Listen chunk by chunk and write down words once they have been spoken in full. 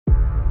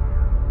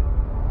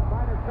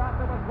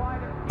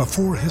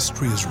Before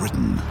history is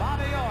written,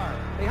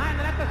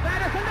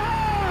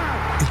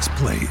 it's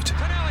played.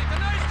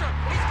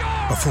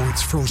 Before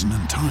it's frozen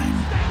in time,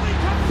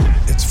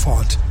 it's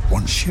fought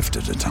one shift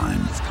at a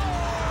time.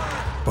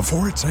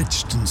 Before it's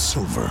etched in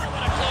silver,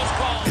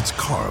 it's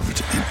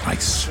carved in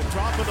ice.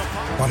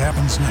 What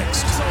happens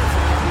next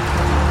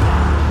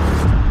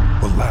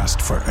will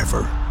last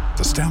forever.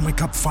 The Stanley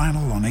Cup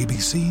Final on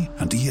ABC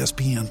and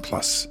ESPN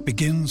Plus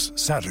begins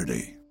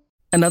Saturday.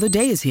 Another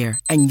day is here,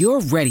 and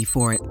you're ready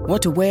for it.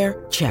 What to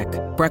wear? Check.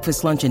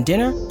 Breakfast, lunch, and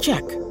dinner?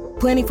 Check.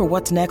 Planning for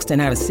what's next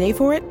and how to save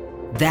for it?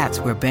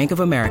 That's where Bank of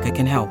America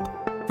can help.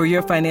 For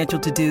your financial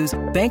to-dos,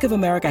 Bank of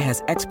America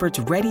has experts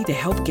ready to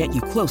help get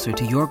you closer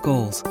to your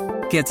goals.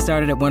 Get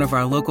started at one of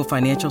our local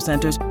financial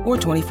centers or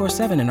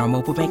 24/7 in our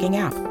mobile banking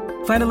app.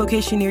 Find a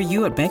location near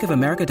you at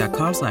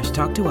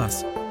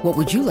bankofamerica.com/talktous. What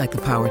would you like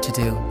the power to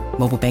do?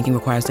 Mobile banking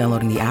requires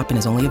downloading the app and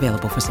is only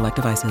available for select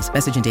devices.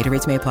 Message and data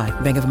rates may apply.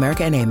 Bank of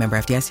America N.A., member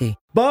FDIC.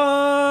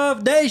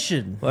 Buff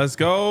Nation. Let's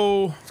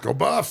go. Let's go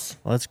Buffs.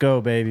 Let's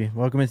go, baby.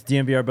 Welcome into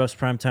DNVR Buffs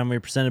Primetime. We're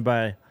presented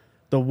by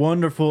the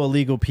wonderful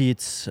Illegal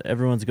Pete's,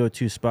 everyone's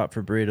go-to spot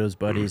for burritos,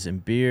 buddies,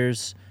 and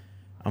beers.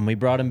 And we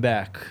brought him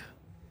back.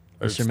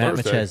 Mr. Matt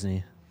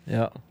McChesney.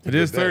 Yeah. It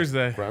is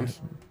Thursday. Friends.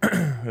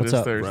 It is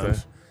Thursday.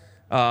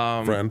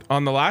 Friend.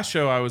 On the last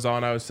show I was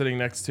on, I was sitting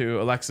next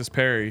to Alexis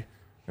Perry,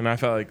 and I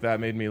felt like that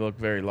made me look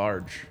very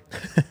large.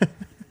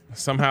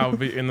 Somehow,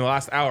 in the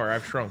last hour,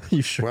 I've shrunk.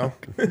 You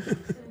shrunk. Well,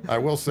 I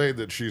will say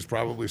that she's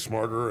probably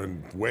smarter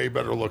and way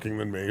better looking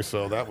than me,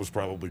 so that was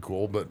probably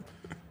cool. But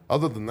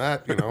other than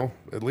that,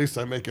 at least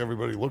I make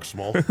everybody look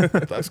small.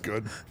 That's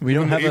good. We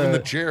don't have even the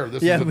chair.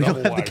 This is a we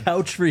double don't have wide. the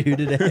couch for you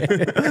today.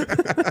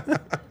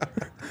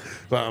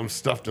 So I'm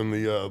stuffed in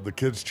the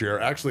kids' chair.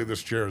 Actually,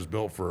 this chair is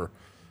built for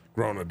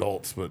grown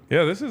adults, but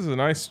Yeah, this is a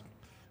nice.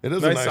 it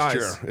is Nice a nice size.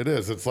 chair. It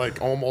is. It's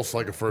like almost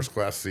like a first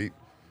class seat,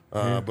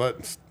 but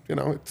it's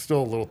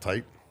still a little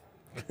tight.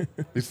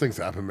 These things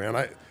happen, man.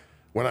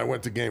 When I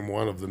went to Game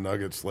 1 of the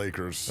Nuggets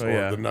Lakers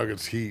the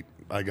Nuggets Heat,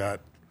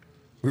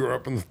 we were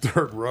up in the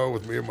third row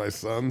with me and my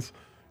sons,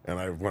 and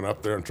I went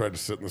up there and tried to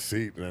sit in the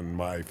seat, and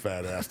my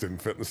fat ass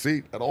didn't fit in the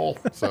seat at all.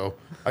 So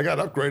I got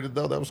upgraded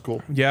though. That was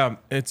cool. Yeah,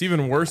 it's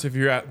even worse if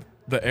you're at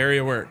the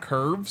area where it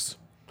curves.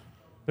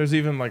 There's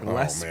even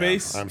less Man,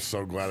 space. I'm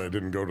so glad I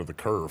didn't go to the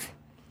curve.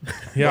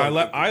 Yeah, I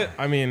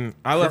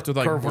left with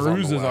Curve was on the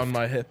bruises left. on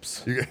my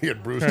hips. You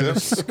get bruised Kind of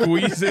hips.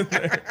 squeeze in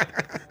there.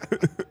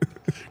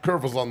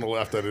 Curve was on the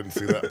left. I didn't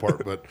see that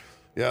part, but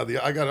yeah,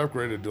 I got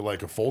upgraded to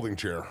like a folding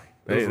chair.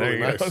 It was Hey, there really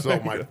you nice. go. So There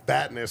you my go.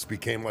 fatness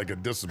became like a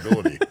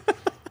disability.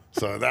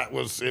 So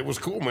it was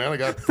cool, man. I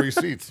got free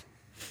seats.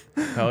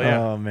 Hell yeah.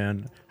 Oh,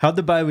 man. How'd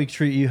the bye week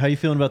treat you? How you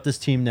feeling about this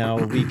team now,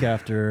 a week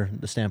after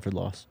the Stanford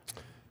loss?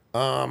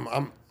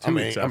 I'm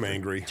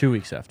angry. 2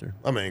 weeks after.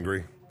 I'm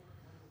angry.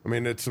 I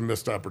mean, it's a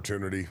missed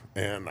opportunity,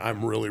 and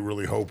I'm really,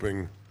 really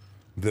hoping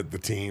that the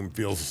team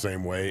feels the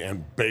same way.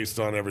 And based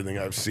on everything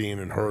I've seen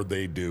and heard,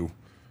 they do.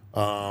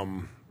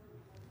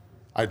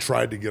 I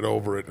tried to get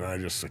over it, and I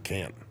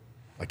can't.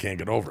 I can't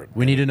get over it.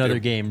 We need another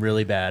game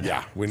really bad.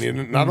 Yeah, we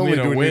need not only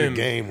need do a we need win. a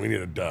game, we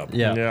need a dub.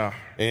 Yeah. Yeah.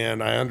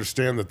 And I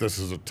understand that this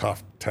is a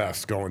tough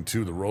test going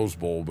to the Rose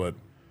Bowl, but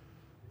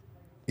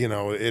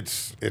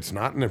it's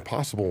not an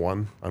impossible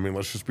one. I mean,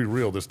 let's just be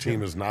real. This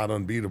team is not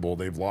unbeatable.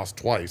 They've lost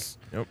twice.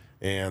 Yep.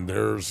 And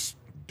there's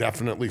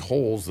definitely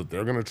holes that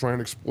they're going to try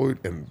and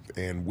exploit,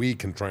 and we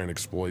can try and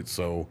exploit.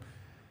 So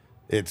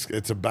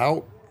it's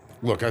about,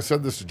 look, I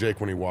said this to Jake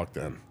when he walked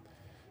in,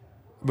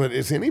 but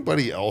is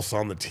anybody else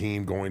on the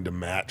team going to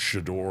match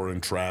Shedeur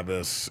and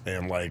Travis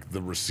and like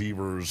the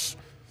receivers?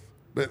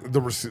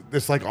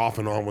 It's like off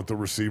and on with the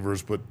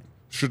receivers, but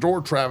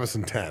Shedeur, Travis,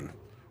 and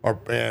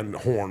and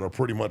Horn are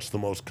pretty much the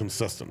most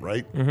consistent,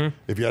 right? Mm-hmm.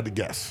 If you had to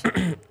guess.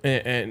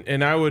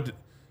 And I would,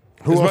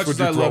 Who as else much would as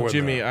you I throw love in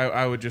Jimmy, there?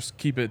 I would just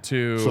keep it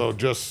to So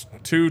just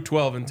 2,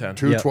 12, and 10.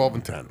 2, Yep. 12,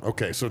 and 10.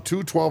 Okay, so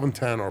 2, 12, and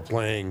 10 are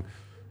playing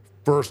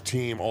first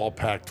team all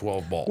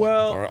Pac-12 ball,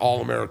 Well- or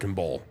All-American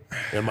bowl,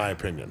 in my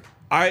opinion.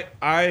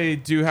 I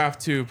do have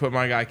to put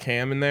my guy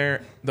Cam in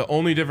there. The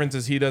only difference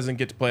is he doesn't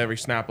get to play every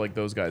snap like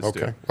those guys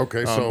do.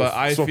 Okay. So, but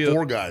I feel,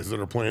 4 guys that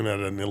are playing at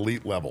an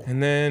elite level.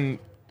 and then,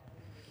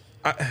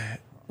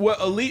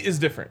 elite is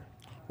different.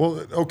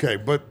 Well, okay,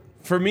 but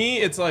For me,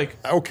 it's like,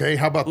 okay.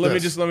 How about Let me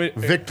this? just-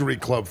 Victory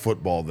Club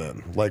football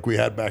then, like we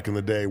had back in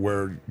the day,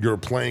 where you're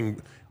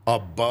playing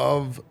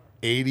above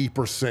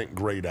 80%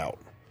 grade out.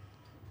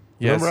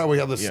 yes, Remember how we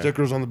had the yeah.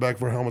 stickers on the back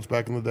of our helmets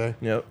back in the day?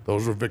 Yep.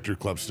 Those were Victory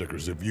Club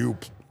stickers. If you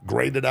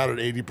graded out at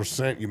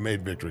 80%, you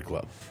made Victory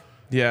Club.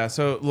 Yeah,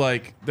 so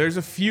like there's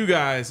a few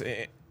guys,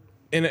 and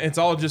it's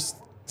all just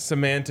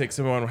semantics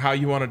and how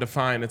you want to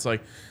define. It's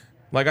like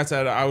I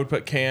said, I would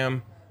put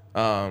Cam.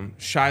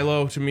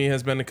 Shiloh to me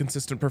has been a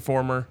consistent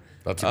performer.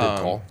 That's a good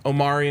call.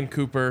 Omari and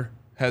Cooper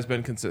has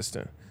been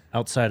consistent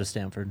Outside of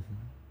Stanford.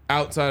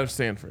 outside of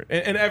Stanford,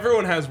 and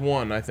everyone has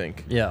one, I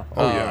think. Yeah.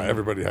 Oh, yeah,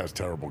 everybody has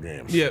terrible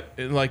games. Yeah,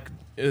 and like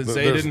Zay there's-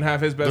 didn't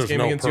have his best there's game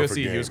no against perfect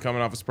USC. game. He was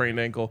coming off a sprained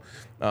ankle.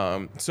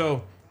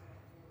 So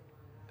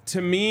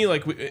to me,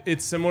 like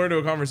it's similar to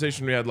a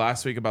conversation we had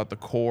last week about the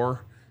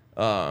core,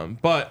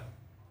 but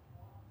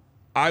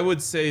I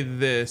would say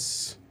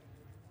this: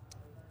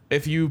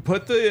 if you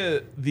put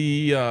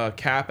the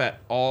cap at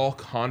all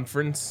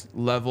conference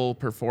level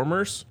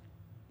performers,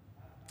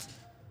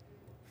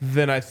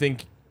 then I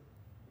think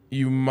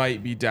you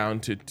might be down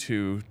to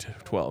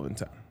 12 and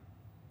 10.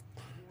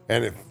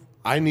 And if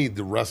I need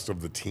the rest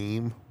of the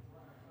team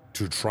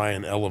to try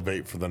and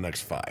elevate for the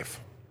next 5.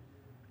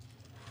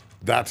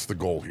 That's the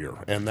goal here.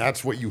 And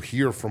that's what you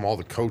hear from all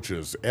the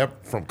coaches,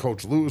 from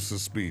Coach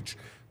Lewis's speech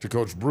to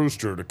Coach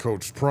Brewster to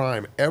Coach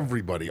Prime,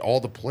 everybody, all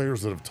the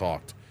players that have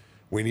talked.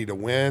 We need to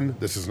win.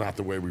 This is not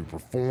the way we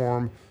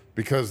perform,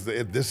 because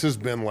this has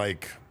been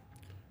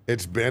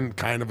it's been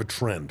kind of a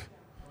trend,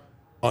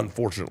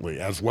 unfortunately.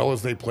 As well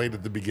as they played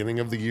at the beginning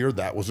of the year,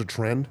 that was a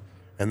trend.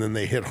 And then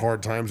they hit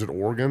hard times at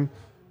Oregon,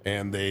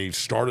 and they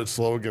started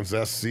slow against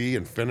SC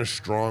and finished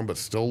strong but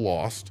still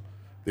lost.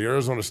 The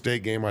Arizona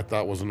State game I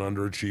thought was an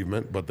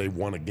underachievement, but they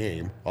won a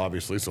game,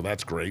 obviously, so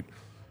that's great.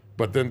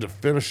 But then to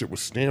finish it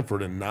with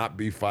Stanford and not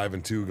be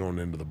 5-2 going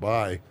into the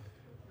bye,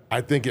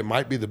 I think it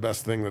might be the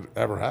best thing that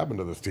ever happened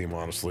to this team,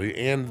 honestly,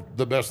 and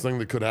the best thing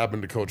that could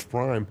happen to Coach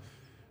Prime.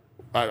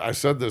 I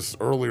said this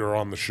earlier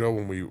on the show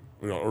when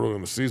earlier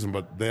in the season,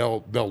 but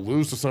they'll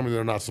lose to somebody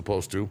they're not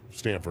supposed to,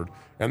 Stanford,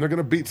 and they're going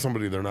to beat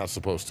somebody they're not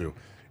supposed to.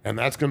 And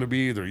that's going to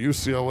be either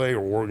UCLA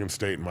or Oregon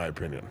State, in my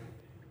opinion.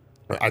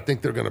 I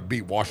think they're going to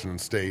beat Washington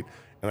State,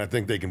 and I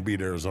think they can beat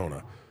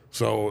Arizona.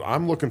 So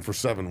I'm looking for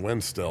 7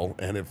 wins still,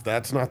 and if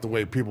that's not the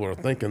way people are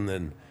thinking,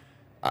 then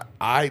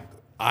I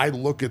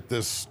look at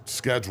this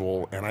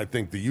schedule, and I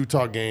think the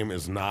Utah game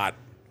is not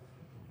 –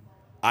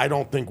 I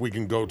don't think we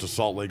can go to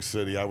Salt Lake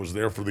City. I was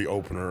there for the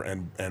opener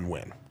and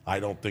win. I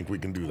don't think we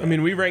can do that. I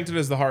mean, we ranked it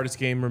as the hardest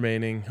game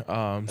remaining.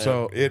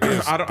 So it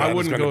is. I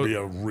wouldn't go – be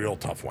a real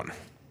tough one.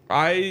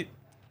 I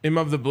am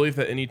of the belief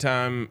that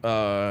anytime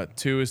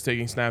 2 is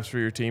taking snaps for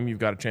your team, you've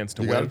got a chance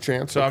to win. You got a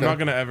chance. So okay. I'm not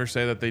going to ever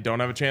say that they don't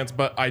have a chance,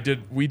 but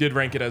we did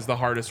rank it as the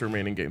hardest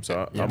remaining game.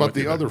 So, but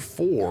the other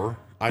 4,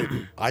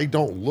 I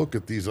don't look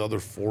at these other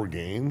 4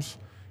 games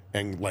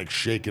and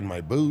shaking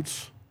my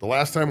boots. The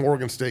last time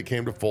Oregon State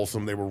came to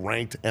Folsom, they were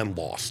ranked and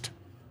lost.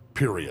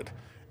 Period.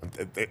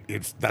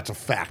 That's a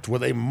fact.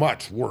 With a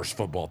much worse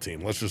football team.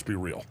 Let's just be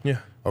real. Yeah.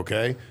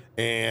 Okay.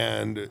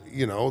 And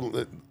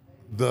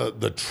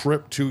the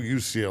trip to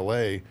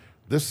UCLA,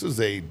 this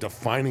is a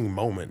defining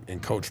moment in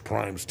Coach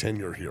Prime's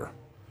tenure here.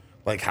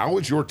 How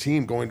is your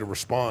team going to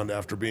respond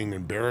after being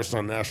embarrassed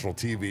on national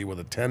TV with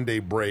a 10-day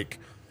break?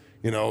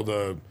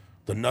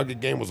 The Nugget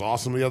game was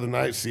awesome the other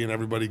night, seeing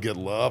everybody get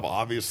love.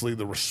 Obviously,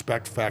 the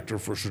respect factor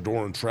for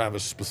Shedeur and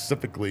Travis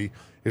specifically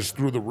is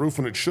through the roof,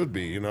 and it should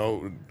be.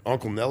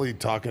 Uncle Nelly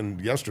talking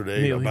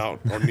yesterday or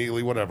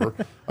Neely, whatever.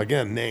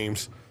 Again,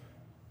 names.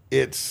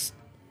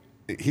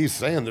 He's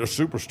saying they're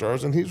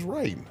superstars, and he's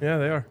right. Yeah,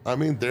 they are. I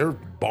mean, they're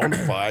bona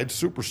fide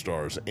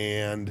superstars,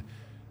 and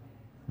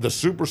the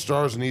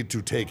superstars need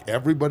to take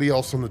everybody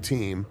else on the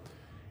team,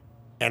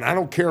 and I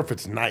don't care if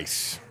it's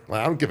nice.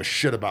 I don't give a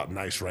shit about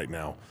nice right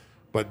now,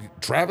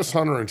 but Travis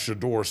Hunter and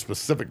Shedeur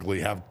specifically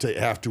have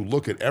to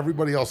look at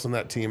everybody else on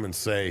that team and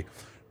say,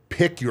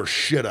 pick your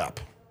shit up.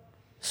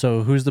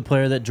 So who's the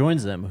player that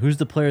joins them? Who's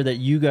the player that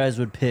you guys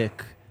would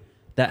pick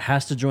that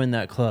has to join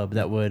that club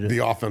that would...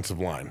 The offensive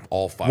line,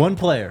 all 5. One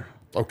player.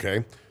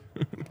 Okay.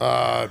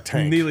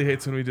 Tank. Neely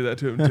hates when we do that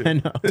to him, too. I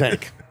know.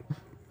 Tank.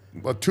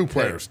 2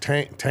 players.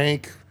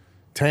 Tank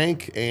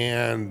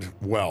and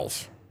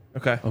Wells.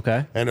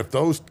 Okay. And if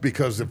those 2 with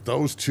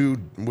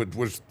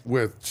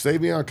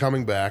Savion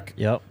coming back,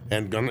 yep,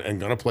 and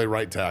gonna play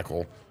right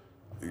tackle,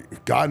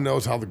 God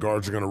knows how the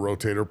guards are gonna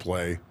rotate or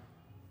play,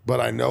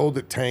 but I know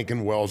that Tank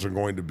and Wells are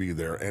going to be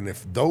there. And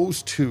if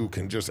those 2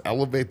 can just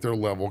elevate their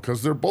level,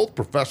 because they're both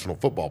professional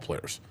football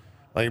players.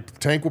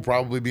 Tank will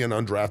probably be an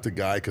undrafted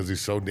guy because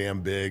he's so damn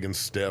big and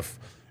stiff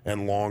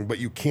and long, but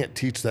you can't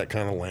teach that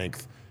kind of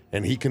length.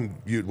 And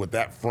with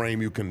that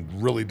frame, you can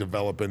really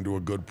develop into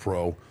a good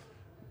pro.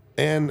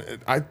 And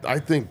I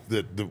think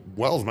that the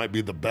Wells might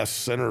be the best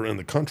center in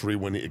the country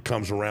when it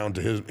comes around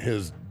to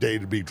his day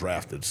to be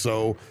drafted.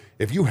 So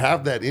if you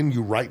have that in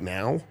you right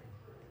now,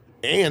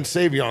 and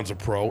Savion's a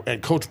pro,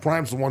 and Coach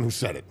Prime's the one who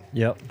said it.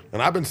 Yep.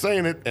 And I've been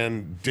saying it,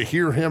 and to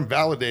hear him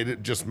validate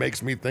it just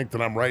makes me think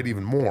that I'm right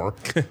even more.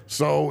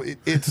 So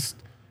it's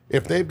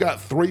if they've got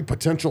 3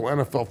 potential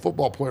NFL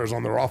football players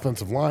on their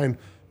offensive line,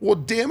 well,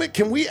 damn it,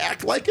 can we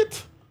act like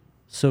it?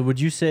 So who would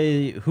you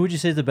say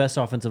is the best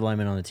offensive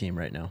lineman on the team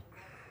right now?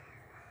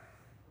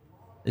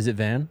 Is it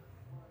Van?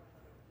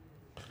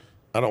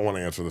 I don't want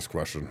to answer this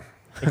question.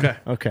 Okay.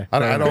 Okay.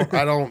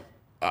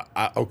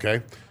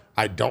 Okay.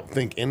 I don't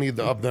think any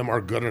of them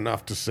are good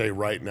enough to say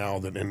right now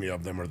that any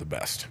of them are the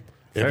best.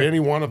 If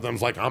any one of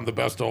them's like, I'm the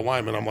best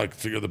O-lineman, I'm like,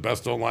 so you're the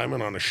best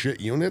O-lineman on a shit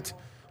unit?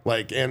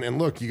 And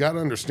look, you got to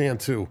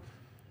understand, too,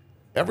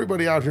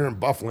 everybody out here in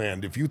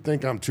Buffland, if you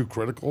think I'm too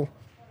critical,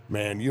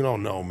 man, you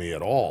don't know me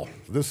at all.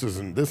 This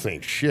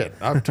ain't shit.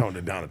 I've toned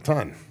it down a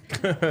ton.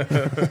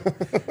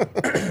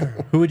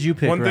 Who would you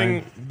pick, One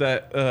Ryan? thing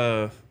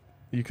that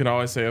you can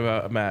always say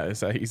about Matt is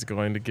that he's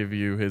going to give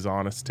you his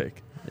honest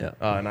take. Yeah.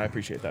 And I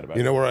appreciate that about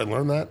You know where I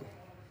learned that?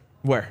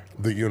 Where?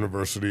 The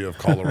University of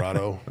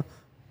Colorado.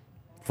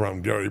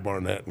 From Gary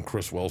Barnett and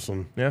Chris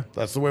Wilson. Yeah.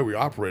 That's the way we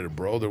operated,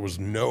 bro. There was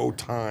no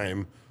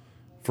time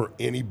for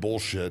any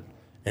bullshit.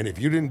 And if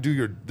you didn't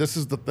do this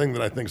is the thing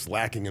that I think is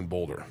lacking in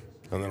Boulder.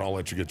 And then I'll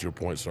let you get to your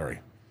point,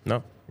 sorry.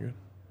 No, you're good.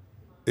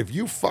 If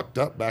you fucked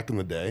up back in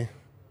the day,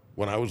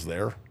 when I was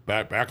there,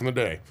 back in the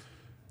day,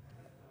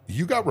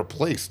 you got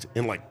replaced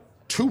in like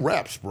 2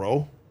 reps,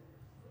 bro.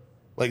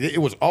 Like it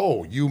was,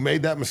 you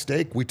made that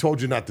mistake. We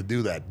told you not to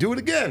do that. Do it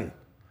again.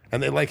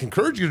 And they like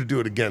encourage you to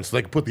do it again so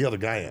they can put the other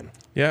guy in.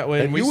 Yeah,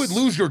 and you would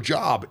lose your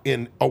job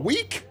in a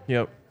week.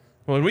 Yep.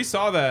 Well, when we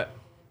saw that,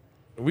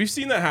 we've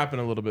seen that happen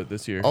a little bit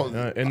this year.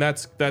 And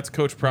that's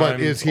Coach Prime.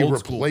 But is he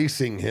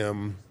replacing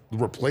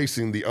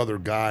the other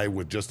guy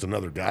with just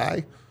another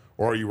guy?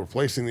 Or are you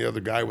replacing the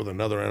other guy with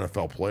another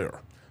NFL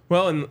player?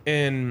 Well,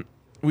 and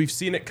we've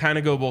seen it kind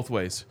of go both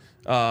ways.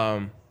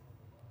 The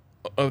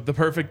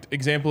perfect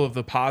example of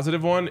the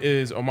positive one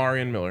is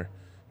Omarion Miller.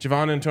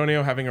 Javon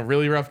Antonio having a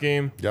really rough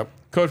game. Yep.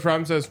 Coach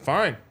Prime says,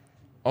 fine,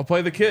 I'll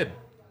play the kid.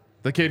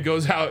 The kid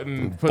goes out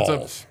and puts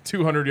up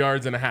 200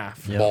 yards and a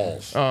half. Yep.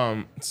 Balls.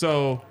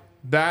 So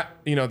that,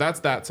 that's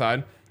that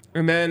side.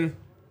 And then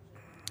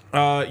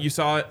you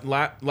saw it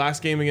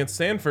last game against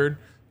Stanford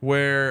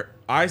where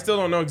I still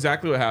don't know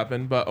exactly what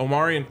happened, but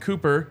Omarion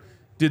Cooper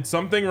did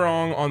something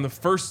wrong on the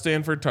first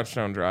Stanford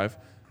touchdown drive.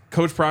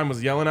 Coach Prime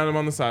was yelling at him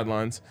on the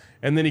sidelines,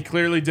 and then he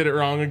clearly did it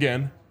wrong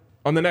again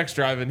on the next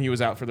drive, and he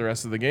was out for the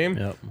rest of the game.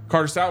 Yep.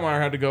 Carter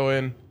Stoutmeyer had to go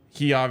in.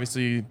 He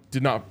obviously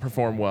did not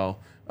perform well,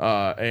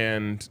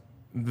 and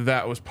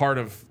that was part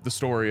of the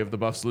story of the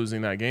Buffs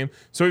losing that game.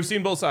 So we've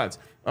seen both sides.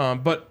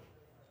 But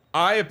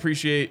I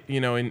appreciate,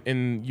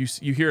 and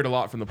you hear it a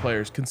lot from the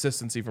players,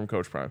 consistency from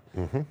Coach Prime.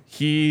 Mm-hmm.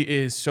 He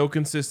is so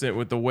consistent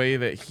with the way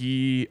that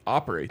he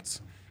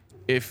operates.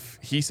 If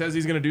he says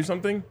he's going to do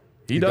something,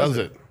 he does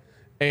it.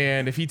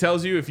 And if he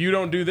tells you, if you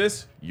don't do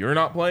this, you're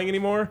not playing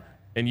anymore,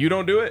 and you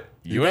don't do it,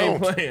 you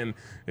ain't playing.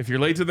 If you're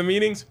late to the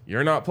meetings,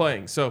 you're not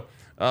playing. So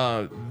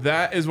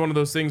that is one of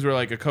those things where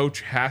like a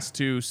coach has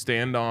to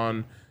stand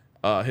on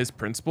his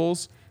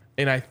principles.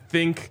 And I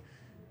think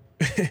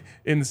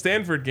in the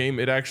Stanford game,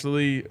 it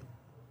actually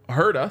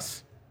hurt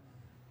us.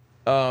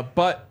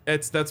 But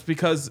that's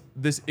because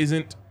this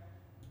isn't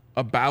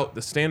about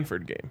the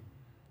Stanford game.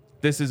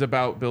 This is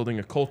about building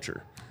a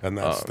culture. And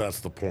that's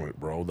the point,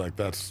 bro. Like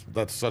that's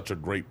such a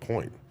great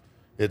point.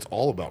 It's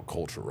all about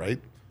culture, right?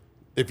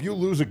 If you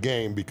lose a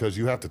game because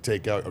you have to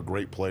take out a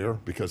great player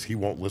because he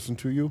won't listen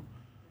to you,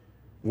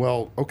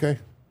 well, okay,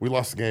 we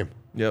lost the game.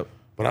 Yep.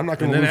 But I'm not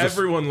going to lose. And then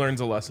everyone learns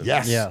a lesson.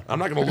 Yes. Yeah. I'm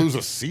not going to lose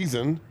a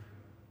season.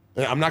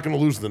 I'm not going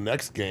to lose the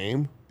next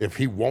game if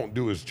he won't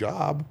do his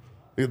job.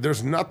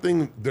 There's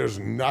nothing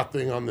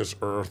on this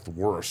earth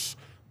worse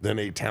than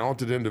a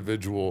talented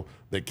individual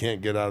that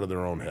can't get out of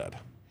their own head.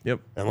 Yep.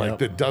 And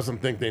that doesn't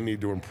think they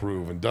need to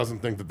improve and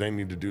doesn't think that they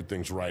need to do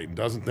things right and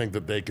doesn't think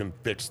that they can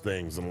fix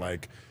things.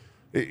 And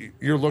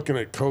you're looking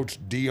at Coach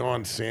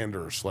Deion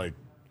Sanders,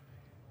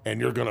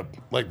 and you're going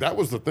to, that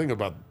was the thing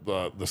about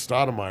the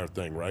Stoudemire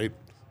thing, right?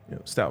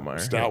 Yep.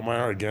 Stoutmeyer.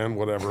 Stoutmeyer, again,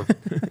 whatever.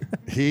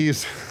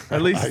 He's,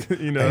 at least, I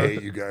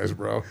hate you guys,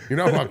 bro. You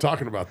know who I'm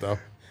talking about, though.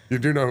 You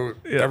do know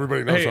who,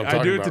 everybody knows who I'm talking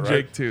about, I do it to right?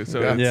 Jake, too, so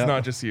it's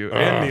not just you.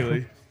 And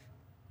Neely.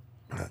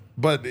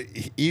 But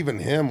even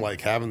him,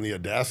 having the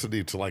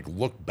audacity to,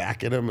 look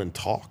back at him and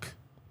talk,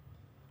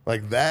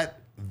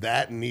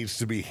 that needs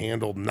to be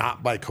handled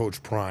not by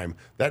Coach Prime.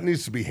 That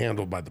needs to be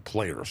handled by the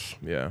players.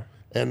 Yeah.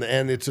 And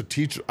it's a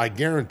teacher. I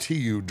guarantee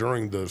you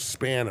during the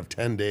span of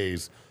 10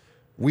 days,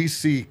 we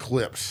see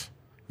clips.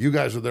 You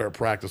guys are there at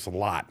practice a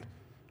lot.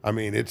 I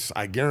mean,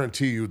 I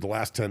guarantee you the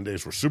last 10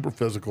 days were super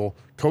physical.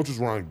 Coaches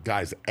were on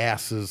guys'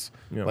 asses.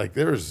 Yep.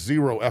 There is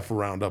zero F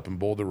around up in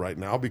Boulder right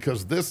now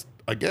because this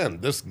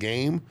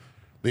game,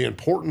 the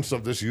importance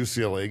of this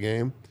UCLA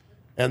game,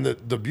 and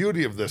the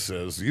beauty of this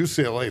is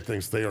UCLA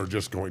thinks they are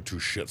just going to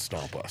shit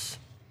stomp us.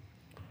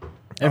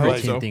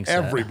 Every team thinks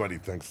that. Everybody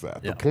thinks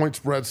that. Yeah. The point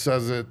spread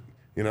says it.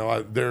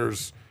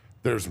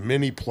 There's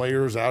many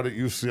players out at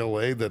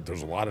UCLA that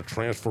there's a lot of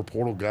transfer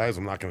portal guys.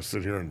 I'm not going to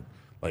sit here and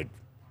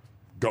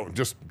go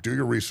just do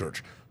your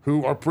research.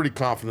 Who are pretty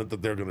confident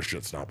that they're going to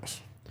shit stomp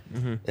us.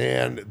 Mm-hmm.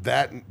 And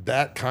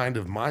that kind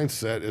of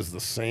mindset is the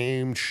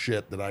same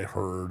shit that I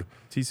heard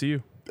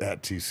TCU.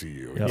 At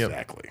TCU, Yep.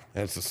 exactly.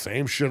 And it's the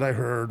same shit I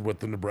heard with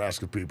the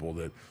Nebraska people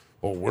that,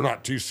 we're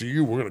not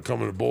TCU, we're going to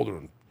come into Boulder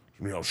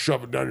and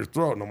shove it down your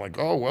throat. And I'm like,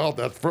 oh, well,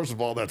 that's first of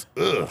all, that's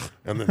ugh.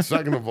 And then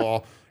second of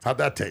all, how'd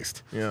that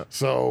taste? Yeah.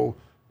 So,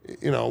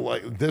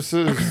 this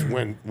is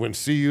when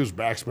CU's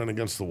back's been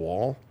against the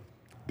wall,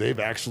 they've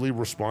actually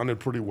responded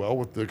pretty well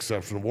with the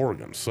exception of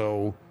Oregon.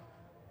 So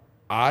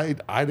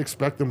I'd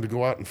expect them to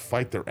go out and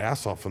fight their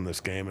ass off in this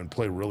game and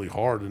play really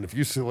hard. And if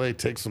UCLA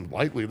takes them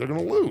lightly, they're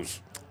going to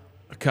lose.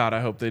 God,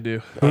 I hope they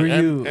do.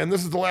 And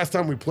this is the last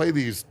time we play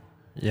these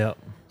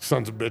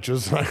sons of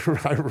bitches.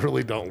 I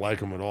really don't like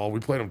them at all. We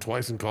played them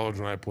twice in college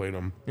when I played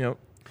them. Yep.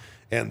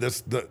 And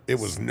it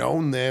was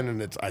known then,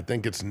 and I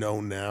think it's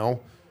known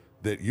now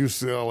that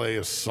UCLA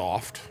is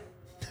soft.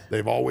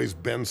 They've always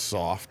been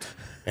soft.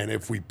 And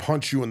if we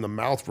punch you in the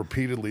mouth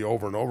repeatedly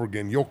over and over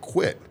again, you'll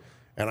quit.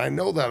 And I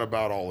know that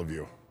about all of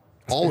you.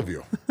 All of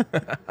you.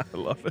 I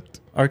love it.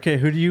 RK,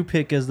 who do you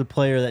pick as the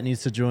player that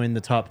needs to join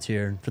the top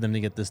tier for them to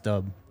get this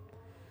dub?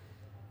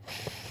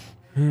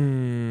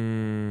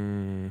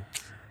 I'm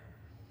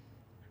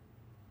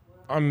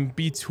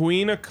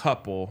between a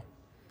couple,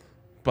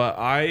 but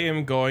I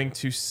am going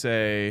to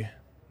say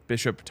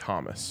Bishop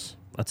Thomas.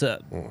 That's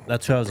it.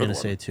 That's who I was going to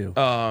say too.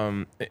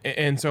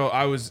 And so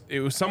it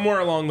was somewhere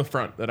along the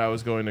front that I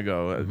was going to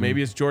go.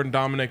 Maybe it's Jordan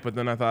Dominic, but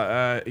then I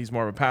thought he's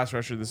more of a pass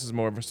rusher. This is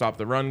more of a stop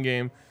the run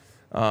game.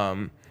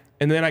 And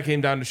then I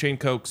came down to Shane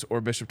Cokes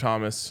or Bishop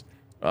Thomas.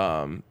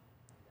 And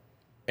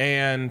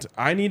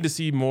I need to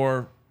see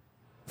more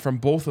from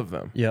both of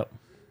them. Yep.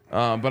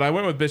 But I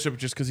went with Bishop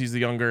just because he's the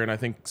younger and I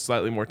think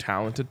slightly more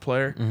talented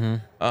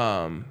player.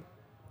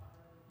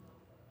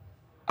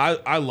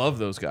 I love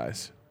those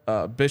guys.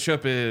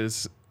 Bishop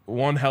is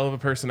one hell of a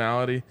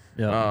personality.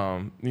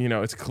 Yeah.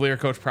 It's clear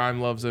Coach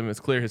Prime loves him. It's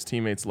clear his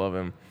teammates love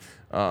him.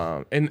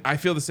 And I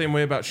feel the same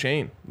way about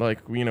Shane.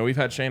 Like, we've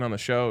had Shane on the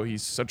show.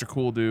 He's such a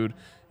cool dude,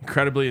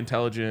 incredibly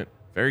intelligent,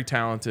 very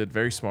talented,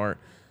 very smart.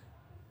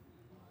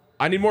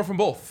 I need more from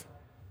both.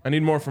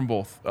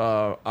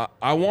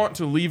 I want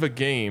to leave a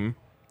game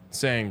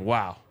saying,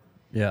 wow,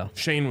 Yeah.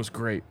 Shane was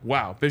great.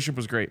 Wow, Bishop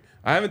was great.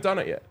 I haven't done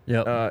it yet.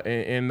 Yep.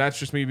 And that's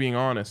just me being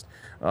honest.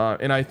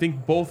 And I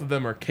think both of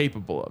them are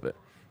capable of it.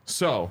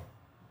 So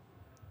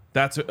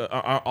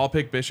I'll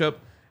pick Bishop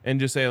and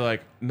just say,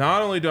 like,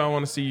 not only do I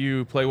want to see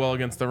you play well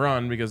against the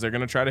run because they're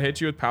going to try to hit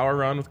you with power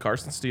run with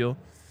Carson Steele.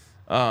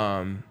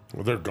 Well,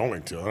 they're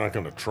going to. They're not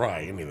going to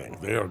try anything.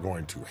 They are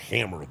going to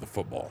hammer the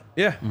football.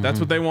 Yeah, that's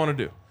what they want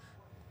to do.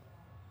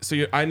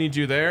 So I need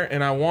you there,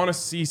 and I want to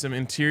see some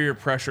interior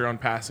pressure on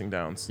passing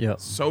downs. Yep.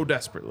 So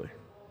desperately.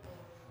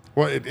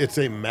 Well, it's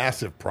a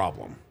massive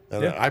problem.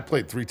 And Yeah. I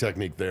played 3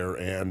 technique there,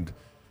 and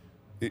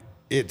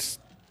it's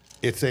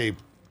a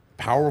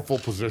powerful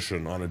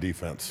position on a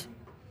defense.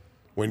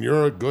 When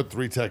you're a good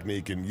 3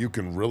 technique and you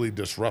can really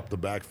disrupt the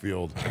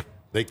backfield,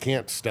 they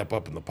can't step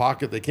up in the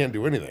pocket. They can't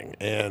do anything.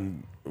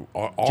 And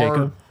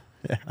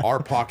our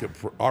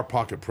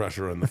pocket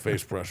pressure and the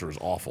face pressure is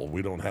awful.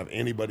 We don't have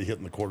anybody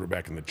hitting the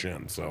quarterback in the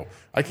chin. So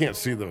I can't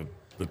see the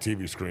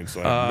TV screen, so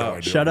I have no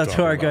idea. Shout what out I'm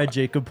to our talking guy, about.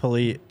 Jacob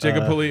Polite.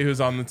 Jacob Polite, who's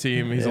on the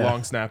team, he's a Yeah.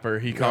 long snapper.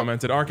 He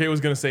commented, RK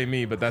was going to say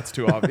me, but that's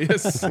too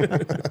obvious.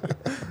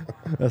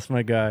 That's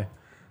my guy.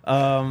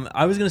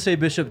 I was going to say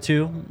Bishop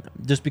too,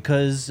 just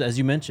because, as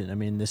you mentioned, I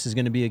mean, this is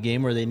going to be a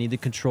game where they need to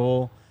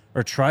control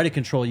or try to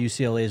control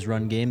UCLA's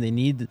run game. They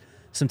need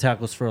some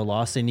tackles for a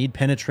loss. They need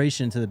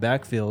penetration to the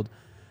backfield.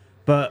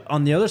 But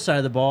on the other side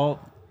of the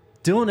ball,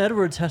 Dylan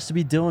Edwards has to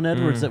be Dylan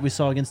Edwards that we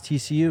saw against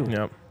TCU.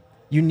 Yep.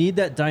 You need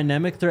that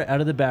dynamic threat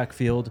out of the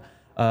backfield.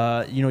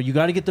 You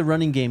got to get the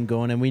running game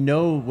going, and we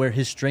know where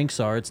his strengths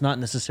are. It's not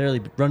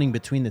necessarily running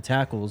between the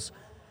tackles,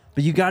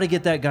 but you got to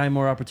get that guy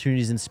more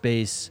opportunities in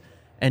space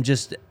and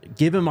just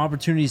give him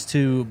opportunities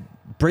to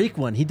break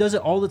one. He does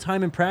it all the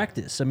time in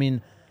practice. I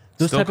mean,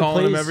 those Still type of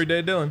calling plays, him every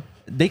day, Dylan.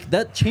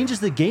 that changes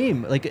the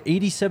game. Like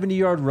 80,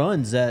 70-yard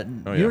runs that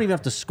you don't even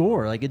have to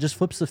score. Like, it just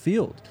flips the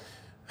field.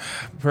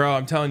 Bro,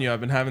 I'm telling you,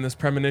 I've been having this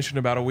premonition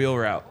about a wheel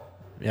route.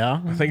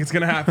 Yeah? I think it's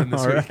going to happen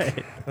this All week.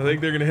 right. I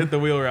think they're going to hit the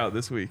wheel route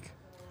this week.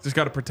 Just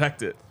got to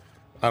protect it.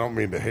 I don't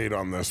mean to hate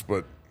on this,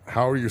 but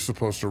how are you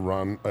supposed to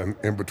run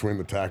in between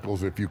the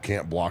tackles if you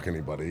can't block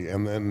anybody?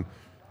 And then,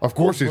 of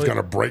course, he's going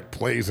to break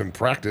plays in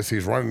practice.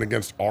 He's running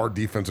against our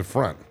defensive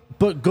front.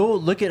 But go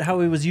look at how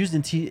he was used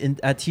at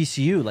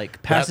TCU.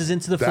 Like, passes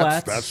into the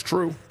flats. That's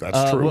true.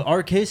 That's true. What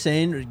RK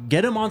saying,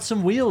 get him on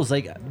some wheels.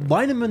 Like,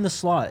 line him in the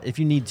slot if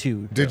you need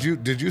to. Did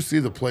you see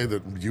the play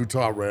that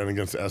Utah ran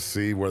against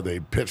SC where they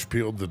pitch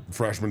peeled the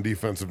freshman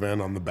defensive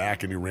end on the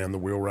back and he ran the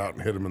wheel route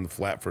and hit him in the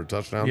flat for a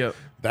touchdown? Yep.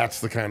 That's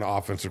the kind of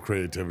offensive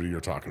creativity you're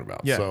talking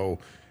about. Yeah. So,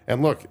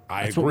 and look,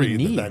 I That's what we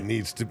agree need.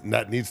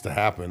 that needs to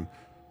happen,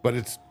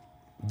 but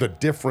the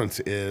difference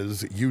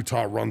is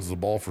Utah runs the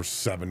ball for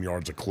 7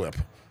 yards a clip.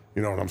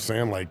 You know what I'm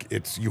saying? Like,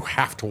 you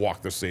have to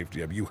walk the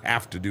safety up. You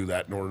have to do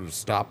that in order to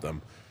stop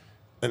them.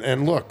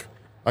 And look,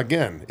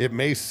 again, it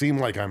may seem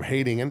like I'm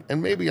hating,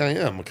 and maybe I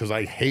am, because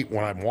I hate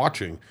when I'm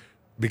watching,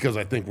 because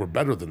I think we're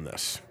better than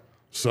this.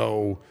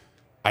 So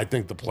I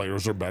think the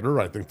players are better.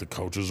 I think the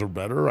coaches are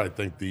better. I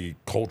think the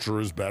culture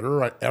is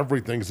better.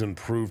 Everything's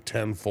improved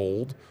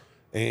tenfold.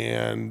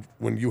 And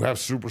when you have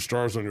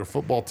superstars on your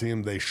football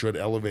team, they should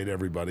elevate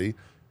everybody.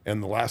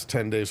 And the last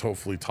 10 days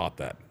hopefully taught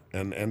that.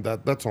 And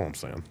that's all I'm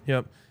saying.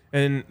 Yep.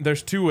 And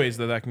there's 2 ways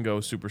that can go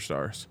with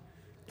superstars.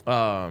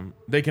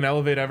 They can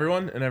elevate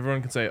everyone, and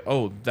everyone can say,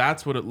 oh,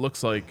 that's what it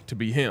looks like to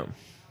be him.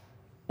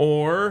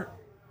 Or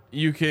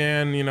you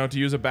can, to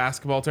use a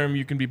basketball term,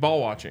 you can be ball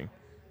watching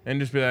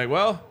and just be like,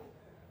 well,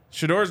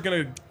 Shedeur's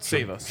going to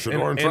save us.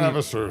 Shedeur and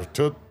Travis are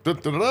to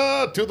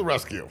the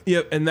rescue.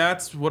 Yep, and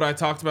that's what I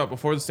talked about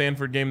before the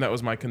Stanford game. That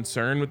was my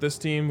concern with this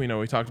team. We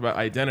talked about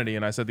identity,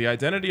 and I said the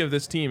identity of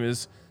this team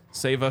is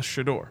save us,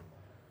 Shedeur.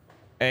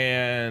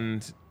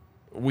 And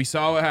we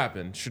saw what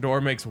happened.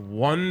 Shedeur makes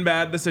one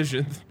bad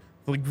decision,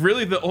 like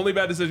really the only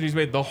bad decision he's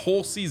made the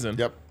whole season.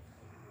 Yep.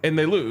 And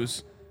they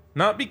lose.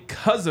 Not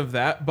because of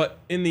that, but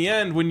in the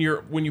end, when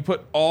you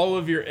put all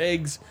of your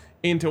eggs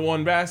into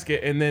one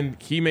basket and then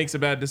he makes a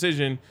bad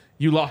decision,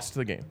 you lost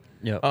the game.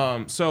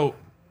 Yep. So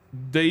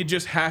they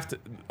just have to.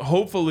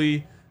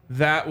 Hopefully,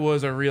 that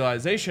was a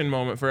realization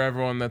moment for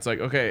everyone. That's like,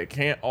 okay, it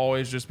can't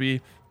always just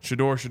be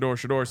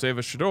Shedeur, save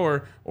us,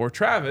 Shedeur, or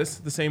Travis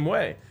the same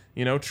way.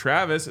 You know,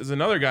 Travis is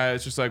another guy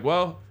that's just like,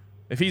 well,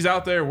 if he's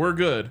out there, we're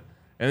good.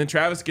 And then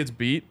Travis gets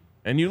beat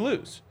and you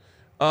lose.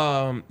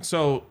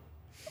 So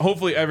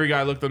hopefully every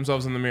guy looked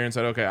themselves in the mirror and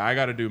said, okay, I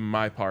got to do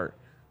my part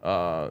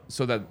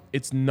so that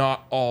it's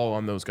not all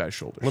on those guys'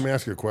 shoulders. Let me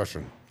ask you a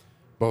question,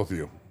 both of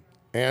you,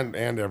 and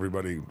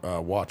everybody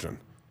watching.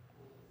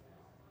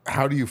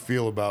 How do you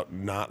feel about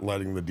not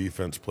letting the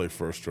defense play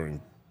first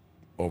during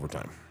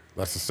overtime?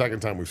 That's the second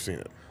time we've seen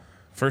it.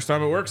 First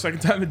time it worked, second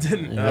time it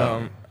didn't.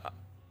 Yeah.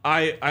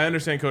 I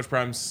understand Coach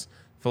Prime's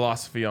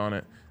philosophy on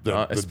it.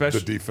 Especially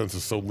the defense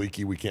is so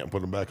leaky we can't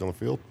put them back on the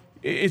field.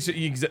 It's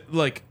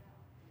like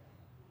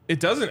it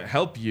doesn't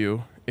help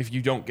you if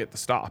you don't get the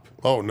stop.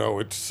 Oh no,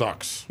 it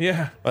sucks.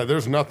 Yeah.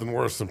 There's nothing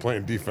worse than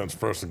playing defense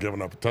first and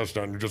giving up a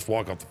touchdown. You just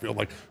walk off the field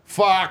like,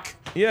 fuck.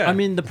 Yeah. I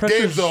mean, the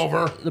pressure's Game's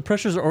over. The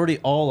pressure's already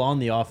all on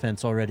the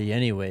offense already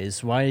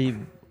anyways. Why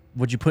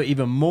would you put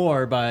even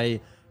more by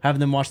having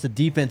them watch the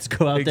defense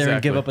go out there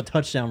and give up a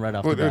touchdown right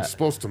off the bat? It's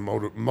supposed to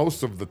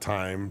most of the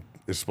time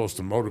is supposed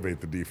to motivate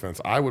the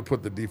defense. I would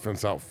put the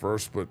defense out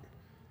first, but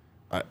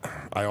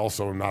I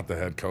also am not the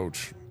head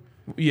coach.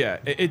 Yeah,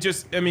 it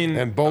just, I mean.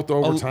 And both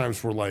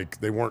overtimes were like,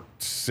 they weren't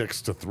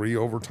 6-3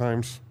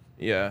 overtimes.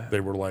 Yeah. They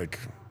were like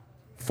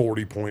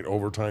 40-point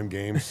overtime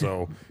games.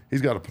 So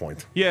he's got a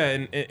point. Yeah,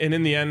 and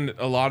in the end,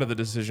 a lot of the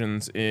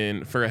decisions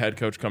for a head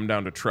coach come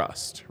down to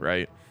trust,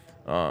 right?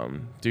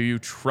 Do you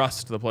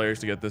trust the players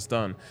to get this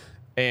done?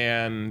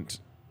 And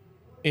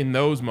in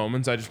those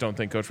moments, I just don't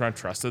think Coach Prime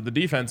trusted the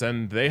defense,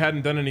 and they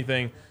hadn't done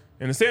anything.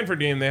 In the Stanford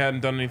game, they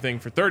hadn't done anything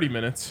for 30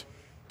 minutes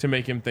to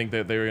make him think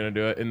that they were going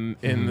to do it.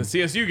 In the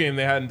CSU game,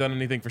 they hadn't done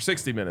anything for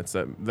 60 minutes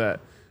that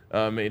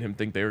made him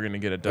think they were going to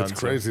get it done. It's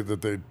crazy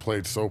that they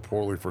played so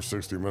poorly for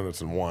 60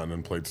 minutes and won,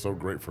 and played so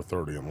great for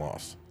 30 and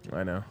lost.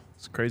 I know.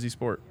 It's a crazy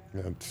sport.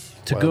 Yeah,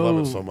 I love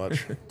it so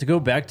much. To go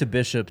back to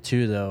Bishop,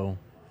 too, though,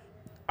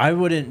 I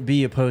wouldn't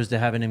be opposed to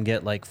having him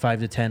get like 5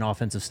 to 10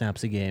 offensive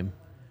snaps a game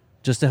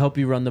just to help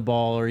you run the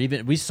ball, or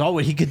even we saw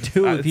what he could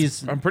do if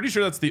he's. I'm pretty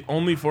sure that's the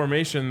only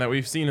formation that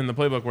we've seen in the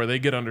playbook where they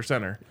get under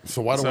center.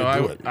 So why don't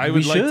we do it? I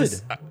would We like should.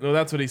 to. Well,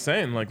 that's what he's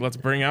saying. Like, let's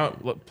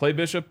play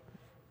Bishop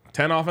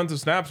 10 offensive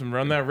snaps and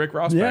run that Rick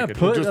Ross Yeah, package.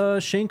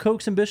 put Shane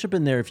Cokes and Bishop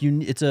in there if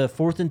it's a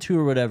 4th and 2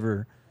 or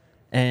whatever.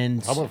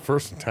 And How about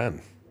 1st and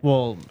 10?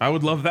 well, I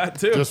would love that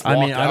too. Just walk I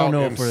mean, I don't out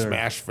know and if we're-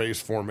 smash face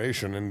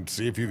formation and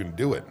see if you can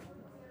do it.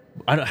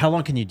 how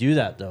long can you do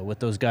that though with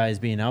those guys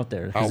being out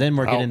there? Because then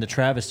we're getting into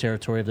Travis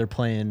territory if they're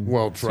playing.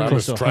 Well,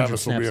 close to 100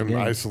 Travis will be snaps a in game.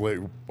 isolate.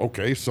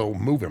 Okay, so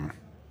move him.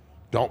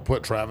 Don't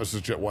put Travis as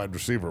jet wide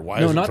receiver. Why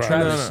No, is it not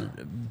Travis?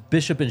 Travis.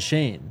 Bishop and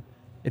Shane.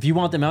 If you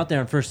want them out there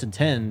on 1st and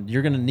 10,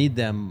 you're going to need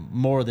them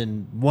more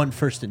than one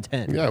 1st and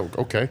 10. Yeah,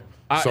 okay.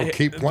 So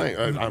keep playing.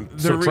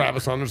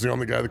 Travis Hunter's the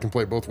only guy that can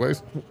play both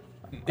ways?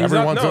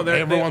 Everyone's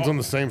on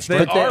the same They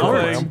strike are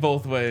program. playing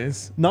both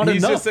ways. Not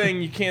He's enough. just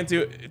saying you can't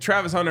do it.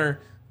 Travis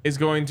Hunter is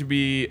going to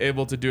be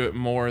able to do it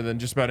more than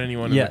just about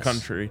anyone in Yes. the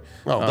country.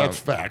 Well, that's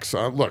facts.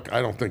 Look,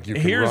 I don't think you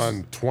can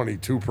run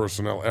 22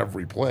 personnel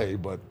every play,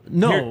 but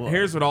No,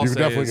 Here's what I'll you say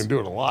definitely is, can do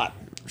it a lot.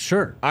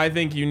 sure. I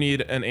think you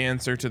need an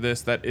answer to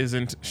this that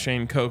isn't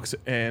Shane Cokes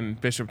and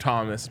Bishop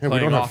Thomas Yeah, we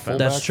playing don't have offense.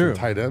 That's fullbacks true. and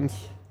tight ends.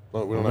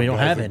 Well, we don't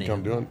guys have that any. can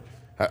come doing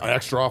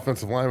extra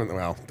offensive linemen.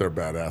 Well, they're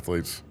bad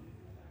athletes.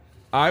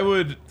 I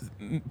would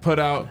put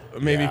out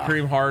maybe Yeah.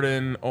 Kareem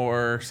Harden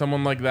or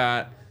someone like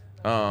that,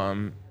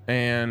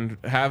 and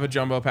have a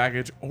jumbo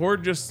package, or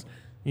just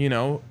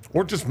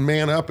Or just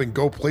man up and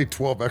go play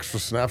 12 extra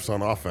snaps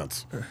on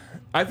offense.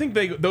 I think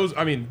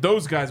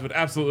those guys would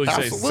absolutely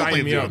say, sign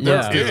me dude. up.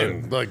 They're Yeah.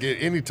 in. Like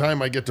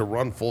anytime I get to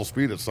run full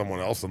speed at someone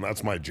else and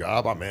that's my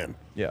job, I'm in.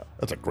 Yeah,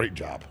 That's a great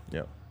job.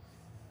 yeah,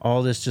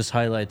 All this just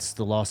highlights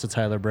the loss of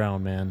Tyler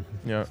Brown, man.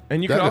 yeah.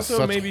 And you That could is also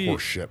such maybe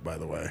horse shit, by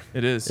the way.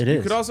 it is. It You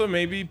is. could also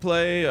maybe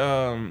play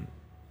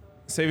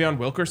Savion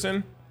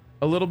Wilkerson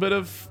a little bit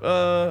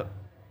of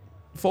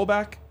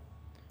fullback.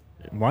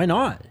 Why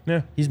not?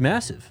 Yeah, He's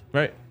massive.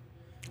 right.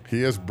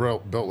 He is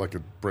built like a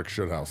brick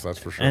shithouse, that's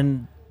for sure.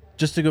 And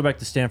just to go back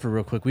to Stanford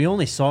real quick, we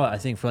only saw it, I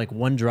think, for like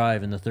one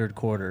drive in the 3rd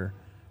quarter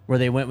where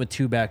they went with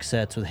 2 back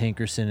sets with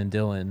Hankerson and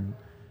Dillon.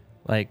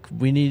 Like,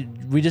 we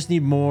just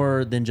need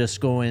more than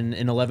just going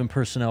in 11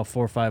 personnel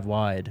 4-5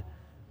 wide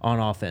on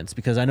offense,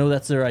 because I know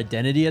that's their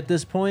identity at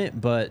this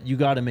point, but you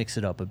got to mix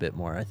it up a bit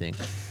more, I think.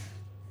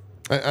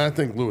 I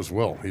think Lewis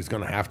will. He's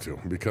going to have to,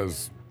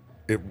 because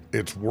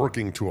it's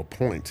working to a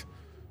point,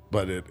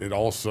 but it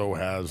also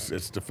has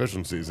its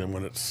deficiencies. And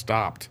when it's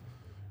stopped,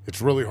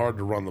 it's really hard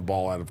to run the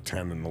ball out of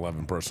 10 and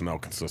 11 personnel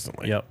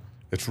consistently. Yep.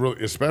 It's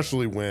really,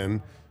 especially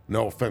when,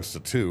 no offense to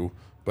two,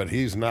 but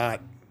he's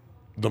not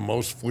the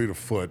most fleet of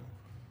foot.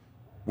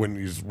 When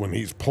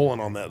he's pulling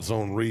on that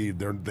zone read,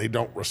 they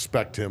don't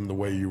respect him the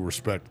way you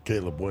respect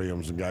Caleb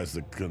Williams and guys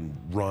that can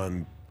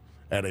run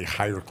at a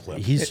higher clip.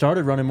 He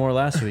started running more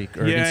last week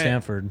against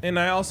Stanford. And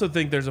I also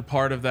think there's a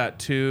part of that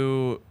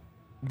too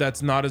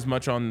that's not as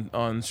much on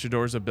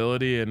Shedeur's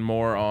ability and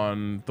more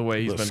on the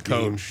way he's been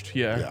coached.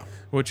 Yeah.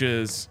 Which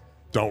is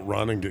don't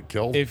run and get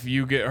killed. If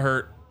you get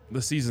hurt,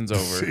 the season's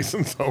over. The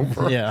season's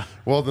over. Yeah.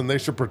 Well, then they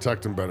should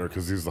protect him better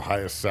because he's the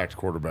highest sacked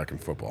quarterback in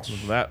football.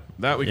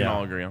 That we can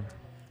all agree on.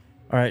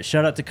 All right,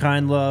 shout out to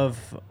Kind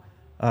Love,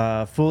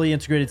 fully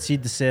integrated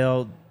seed to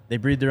sale. They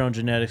breed their own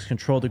genetics,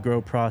 control the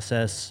grow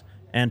process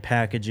and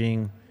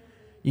packaging.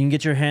 You can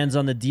get your hands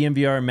on the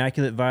DMVR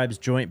Immaculate Vibes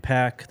joint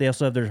pack. They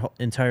also have their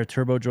entire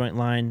turbo joint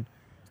line.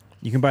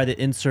 You can buy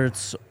the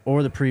inserts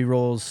or the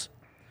pre-rolls.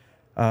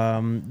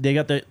 They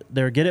got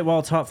their Get It While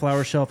It's Hot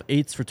flower shelf,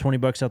 8s for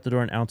 $20 out the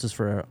door and ounces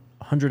for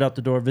 $100 out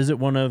the door. Visit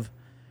one of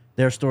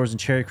their stores in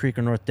Cherry Creek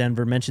or North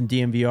Denver. Mention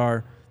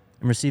DMVR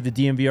and receive the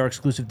DMVR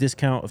exclusive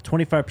discount of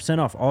 25%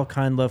 off all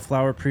Kind Love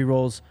flower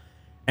pre-rolls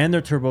and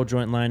their turbo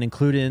joint line,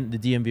 including the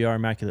DMVR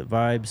Immaculate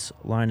Vibes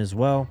line as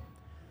well.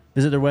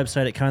 Visit their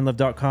website at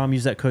kindlove.com.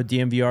 Use that code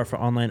DMVR for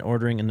online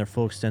ordering and their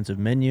full extensive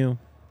menu.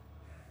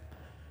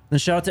 Then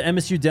shout out to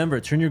MSU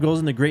Denver. Turn your goals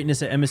into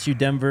greatness at MSU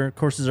Denver.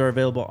 Courses are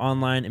available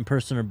online, in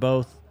person, or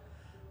both.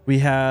 We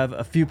have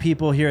a few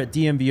people here at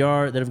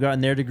DMVR that have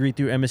gotten their degree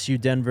through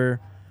MSU Denver.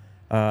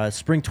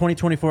 Spring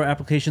 2024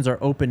 applications are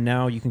open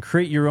now. You can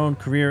create your own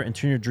career and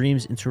turn your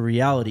dreams into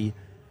reality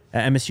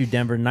at MSU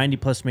Denver.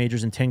 90-plus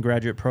majors and 10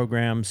 graduate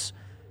programs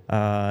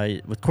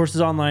with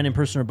courses online, in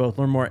person, or both.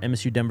 Learn more at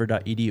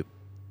msudenver.edu.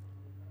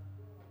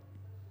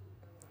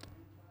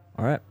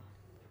 All right.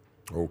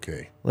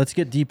 Okay. Let's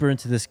get deeper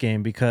into this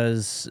game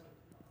because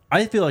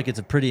I feel like it's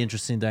a pretty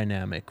interesting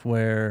dynamic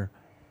where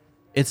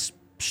it's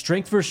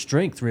strength versus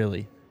strength,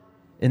 really,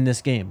 in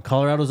this game.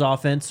 Colorado's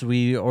offense,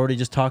 we already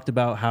just talked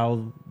about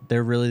how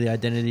they're really the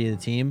identity of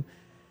the team.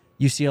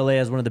 UCLA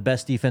has one of the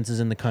best defenses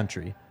in the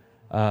country.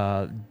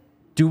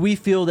 Do we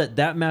feel that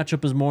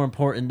matchup is more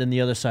important than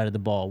the other side of the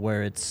ball,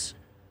 where it's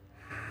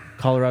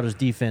Colorado's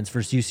defense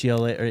versus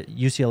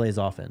UCLA's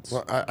offense?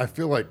 Well, I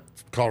feel like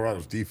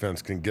Colorado's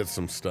defense can get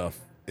some stuff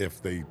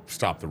if they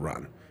stop the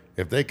run.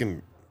 If they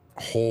can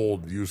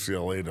hold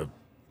UCLA to,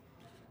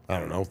 I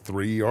don't know,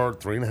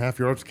 3.5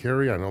 yards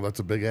carry. I know that's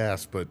a big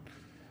ask, but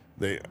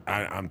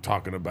I'm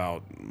talking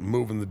about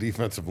moving the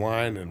defensive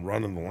line and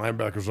running the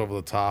linebackers over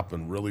the top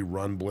and really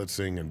run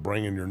blitzing and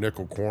bringing your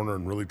nickel corner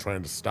and really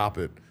trying to stop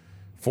it,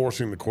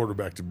 forcing the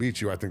quarterback to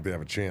beat you. I think they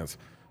have a chance.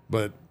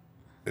 But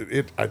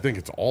I think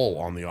it's all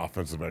on the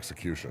offensive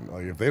execution.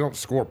 Like if they don't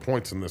score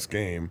points in this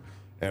game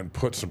and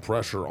put some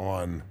pressure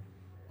on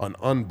an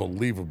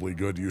unbelievably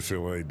good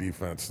UCLA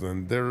defense,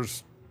 then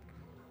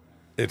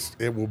it's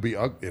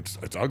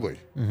ugly,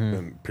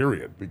 and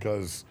period.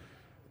 Because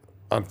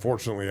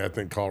unfortunately, I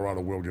think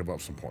Colorado will give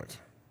up some points.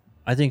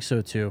 I think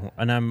so too,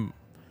 and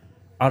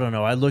I don't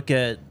know. I look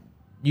at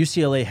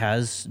UCLA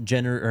has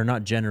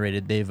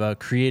they've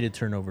created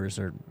turnovers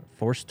or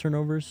forced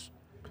turnovers.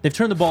 They've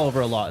turned the ball over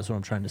a lot, is what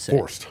I'm trying to say.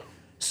 Forced.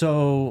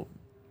 So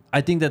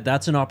I think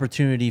that's an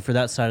opportunity for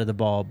that side of the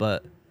ball.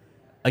 But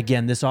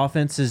again, this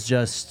offense is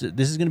this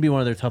is going to be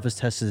one of their toughest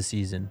tests of the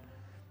season.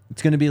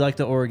 It's going to be like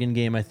the Oregon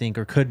game, I think,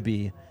 or could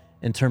be,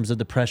 in terms of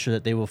the pressure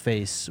that they will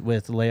face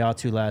with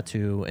Leatu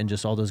Latu and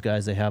just all those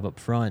guys they have up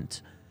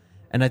front.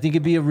 And I think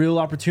it'd be a real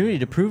opportunity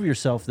to prove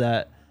yourself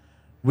that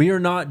we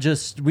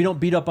don't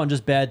beat up on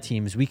just bad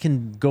teams. We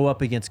can go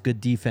up against good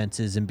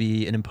defenses and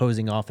be an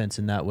imposing offense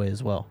in that way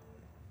as well.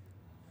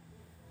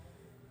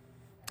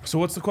 So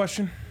what's the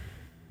question?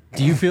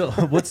 Do you feel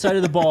what side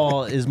of the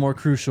ball is more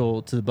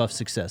crucial to the Buffs'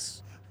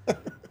 success?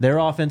 Their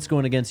offense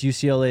going against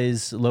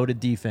UCLA's loaded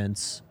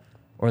defense,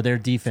 or their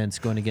defense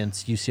going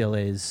against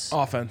UCLA's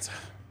offense?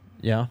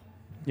 Yeah.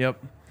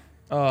 Yep.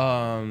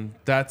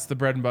 That's the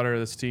bread and butter of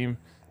this team.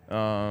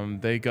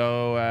 They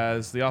go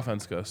as the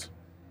offense goes.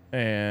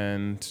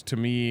 And to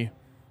me,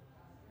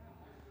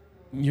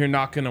 you're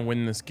not going to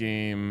win this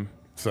game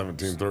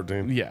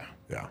 17-13. Yeah.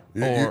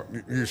 Yeah.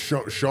 You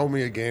show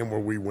me a game where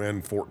we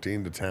win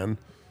 14-10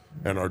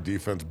 and our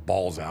defense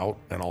balls out,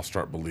 and I'll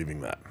start believing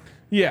that.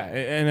 Yeah,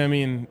 and I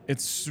mean,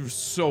 it's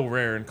so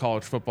rare in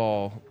college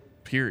football,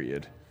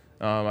 period.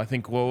 I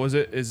think, what was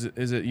it? Is it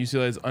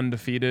UCLA's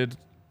undefeated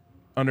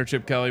under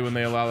Chip Kelly when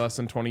they allow less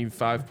than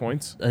 25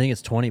 points? I think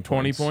it's 20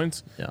 points. 20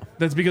 points? Yeah.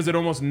 That's because it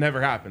almost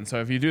never happens.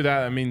 So if you do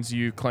that means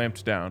you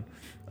clamped down.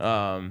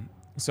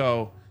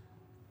 So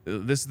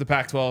this is the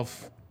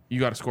Pac-12. You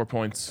got to score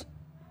points.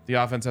 The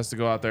offense has to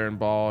go out there and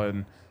ball.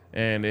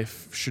 And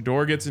if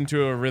Shedeur gets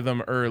into a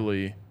rhythm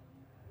early,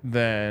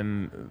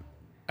 then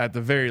at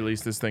the very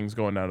least, this thing's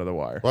going down to the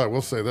wire. Well, I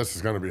will say this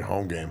is going to be a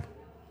home game.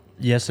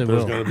 Yes, it There's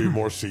will. going to be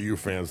more CU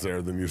fans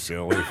there than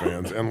UCLA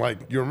fans. And,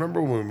 you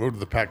remember when we moved to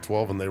the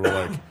Pac-12 and they were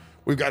like,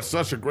 we've got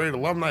such a great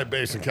alumni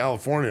base in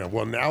California.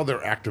 Well, now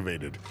they're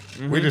activated.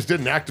 Mm-hmm. We just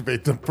didn't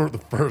activate them for the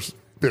first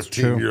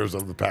 15 years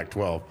of the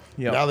Pac-12.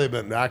 Yep. Now they've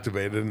been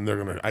activated, and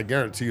they're going to – I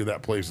guarantee you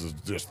that place is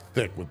just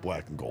thick with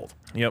black and gold.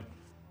 Yep.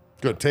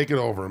 Good. Take it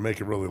over and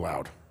make it really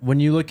loud. When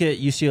you look at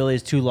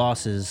UCLA's 2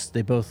 losses,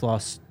 they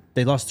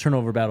lost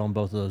turnover battle in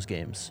both of those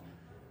games.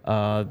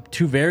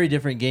 2 very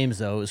different games,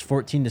 though. It was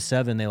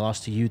 14-7. They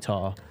lost to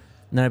Utah.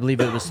 And then I believe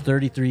it was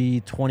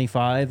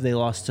 33-25. They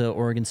lost to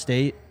Oregon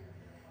State.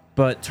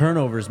 But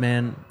turnovers,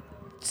 man.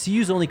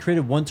 CU's only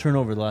created 1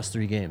 turnover the last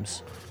 3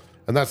 games.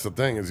 And that's the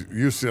thing is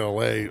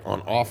UCLA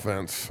on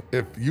offense,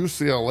 if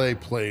UCLA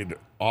played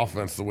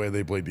offense the way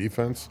they play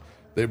defense,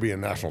 they'd be a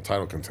national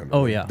title contender.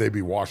 Oh, yeah. They'd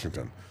be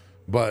Washington.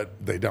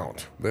 But they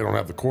don't. They don't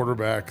have the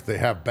quarterback. They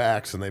have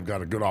backs, and they've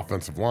got a good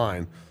offensive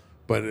line.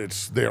 But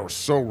they are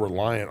so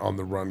reliant on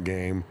the run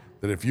game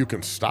that if you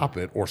can stop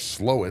it or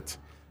slow it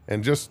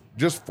and just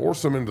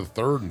force them into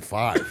 3rd and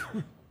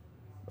 5,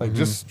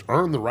 just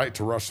earn the right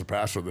to rush the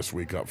passer this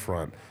week up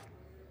front.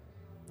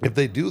 If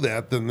they do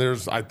that, then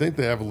I think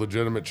they have a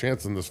legitimate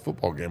chance in this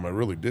football game. I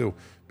really do,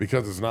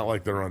 because it's not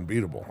like they're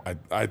unbeatable.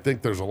 I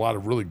think there's a lot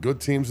of really good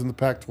teams in the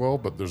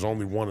Pac-12, but there's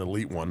only one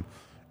elite one,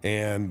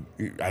 and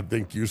I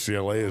think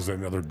UCLA is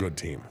another good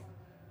team.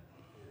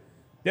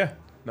 Yeah,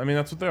 I mean,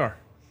 that's what they are.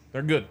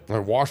 They're good.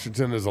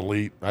 Washington is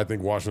elite. I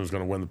think Washington's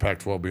going to win the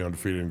Pac-12, be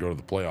undefeated, and go to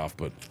the playoff,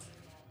 but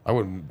I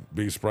wouldn't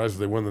be surprised if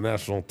they win the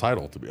national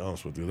title, to be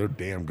honest with you. They're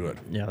damn good.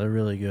 Yeah, they're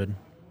really good.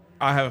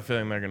 I have a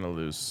feeling they're going to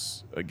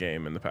lose a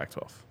game in the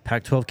Pac-12.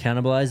 Pac-12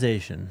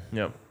 cannibalization.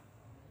 Yep.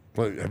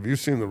 But have you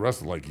seen the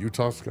rest of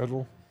Utah's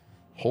schedule?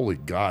 Holy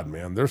God,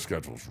 man, their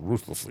schedule's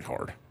ruthlessly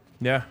hard.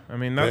 Yeah, I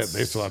mean They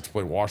still have to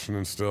play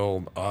Washington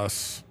still,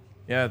 us.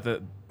 Yeah,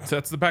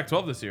 that's the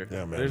Pac-12 this year.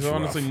 Yeah, man, There's it's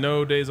honestly rough.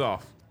 no days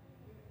off.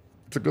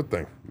 It's a good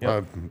thing.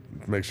 Yep.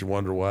 Makes you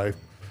wonder why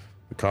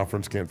the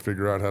conference can't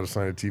figure out how to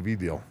sign a TV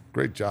deal.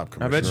 Great job, I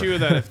Commissioner. bet you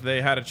that if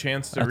they had a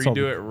chance to That's all-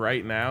 redo it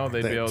right now,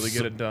 they'd be able to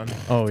get it done.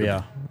 Oh,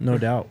 yeah, no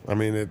doubt. I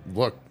mean,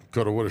 look,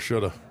 coulda, woulda,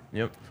 shoulda.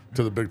 Yep.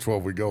 To the Big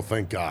 12 we go,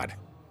 thank God.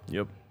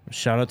 Yep.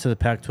 Shout out to the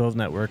Pac-12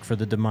 network for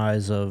the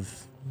demise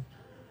of...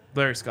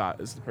 Larry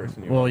Scott is the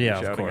person you Well, want to be yeah,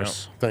 of shouting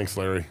course. Thanks,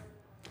 Larry. You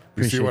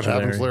Appreciate see what you,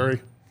 happens, Larry.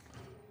 Larry?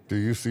 Do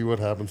you see what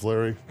happens,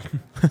 Larry,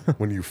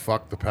 when you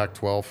fuck the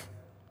Pac-12? All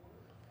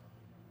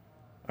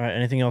right,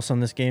 anything else on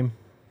this game?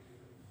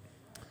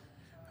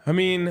 I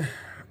mean,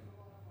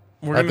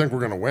 I think we're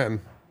going to win.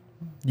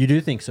 You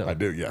do think so? I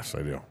do, yes,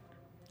 I do.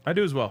 I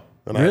do as well.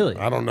 And Really?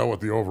 I don't know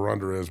what the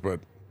over-under is, but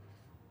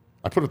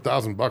I put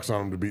 $1,000 on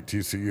them to beat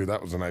TCU.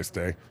 That was a nice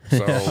day.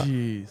 So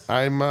Jeez.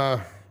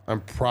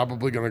 I'm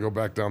probably going to go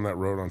back down that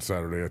road on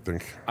Saturday, I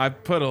think. I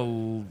put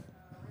a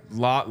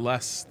lot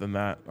less than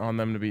that on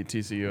them to beat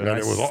TCU, and And I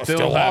it was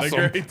still had awesome.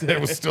 a great day.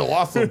 It was still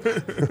awesome.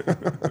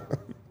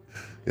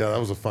 Yeah, that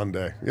was a fun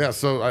day. Yeah,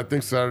 so I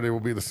think Saturday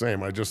will be the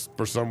same.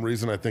 For some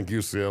reason, I think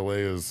UCLA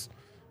is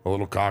a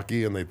little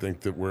cocky, and they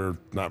think that we're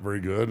not very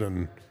good,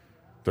 and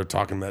they're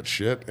talking that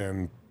shit.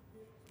 And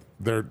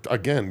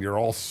you're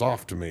all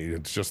soft to me.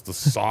 It's just the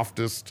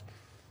softest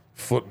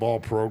football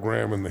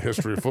program in the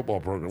history of football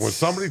program. When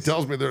somebody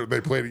tells me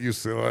they played at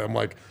UCLA, I'm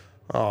like,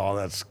 oh,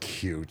 that's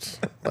cute.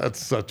 That's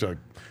such a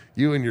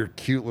you and your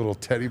cute little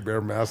teddy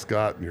bear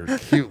mascot and your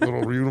cute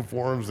little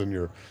uniforms and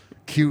your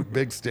cute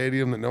big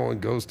stadium that no one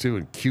goes to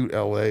in cute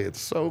LA. It's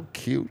so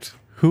cute.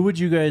 Who would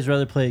you guys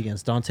rather play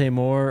against, Dante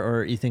Moore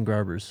or Ethan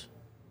Garbers?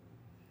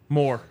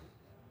 More.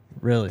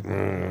 Really?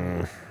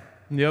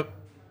 Yep.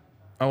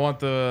 I want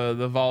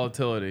the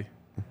volatility.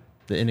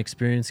 The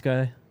inexperienced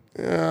guy?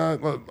 Yeah,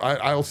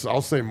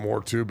 I'll say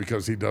more too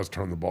because he does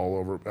turn the ball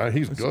over.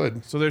 He's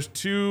good. So there's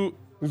two.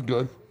 He's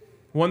good.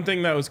 One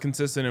thing that was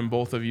consistent in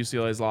both of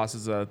UCLA's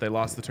losses is that they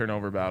lost the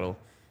turnover battle.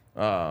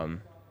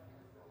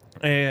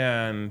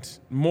 And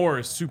Moore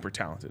is super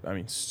talented. I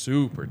mean,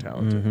 super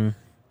talented. Mm-hmm.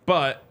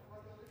 But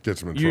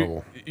Gets him in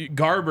trouble.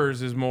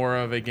 Garbers is more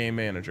of a game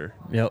manager.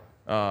 Yep.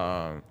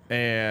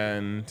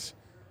 And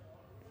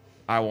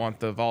I want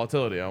the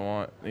volatility. I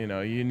want,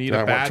 you need I a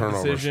want bad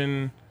turnovers.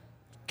 decision.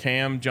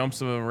 Cam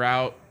jumps a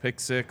route, pick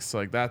six.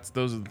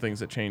 Those are the things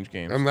that change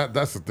games. And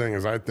that's the thing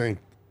is I think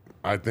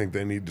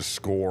they need to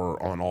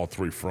score on all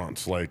three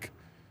fronts. I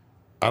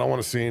don't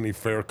want to see any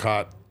fair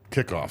caught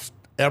kickoffs.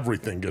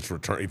 Everything gets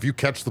returned. If you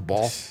catch the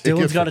ball,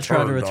 Dylan's got to try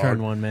to returned, return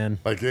dog. one, man.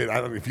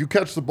 If you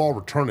catch the ball,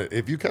 return it.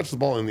 If you catch the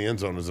ball in the end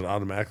zone, is it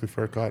automatically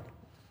fair caught?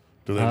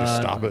 Do they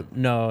just stop it?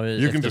 No.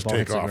 You if can the just ball take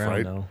hits the off, ground,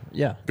 right? though.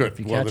 Yeah. Good. If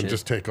you Well, catch then it.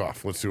 just take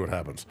off. Let's see what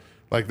happens.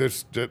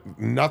 There's just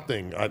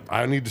nothing.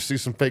 I need to see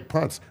some fake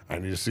punts. I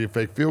need to see a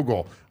fake field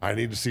goal. I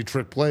need to see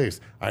trick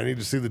plays. I need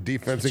to see the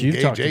defense That's what you've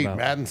engage talked 8 about.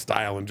 Madden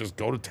style and just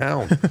go to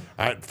town.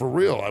 For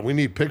real. We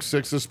need pick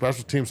sixes,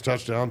 special teams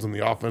touchdowns, and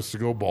the offense to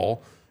go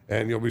ball.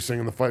 And you'll be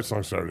singing the fight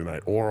song Saturday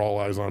night or All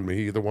Eyes on Me.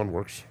 Either one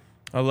works.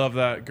 I love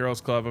that girls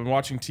club. I'm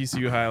watching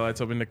TCU highlights,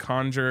 hoping to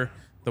conjure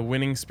the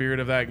winning spirit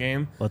of that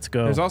game. Let's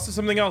go. There's also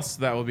something else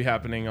that will be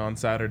happening on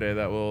Saturday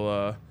that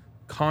will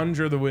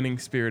conjure the winning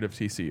spirit of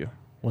TCU.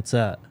 What's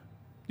that?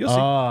 You'll see.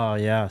 Oh,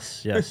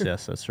 yes.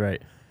 That's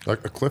right.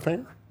 Like a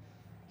cliffhanger?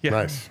 Yeah.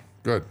 Nice.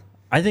 Good.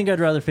 I think I'd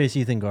rather face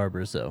Ethan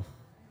Garbers, though.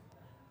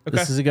 Okay.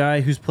 This is a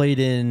guy who's played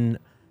in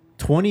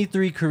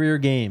 23 career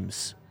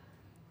games.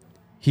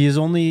 He has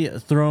only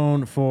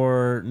thrown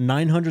for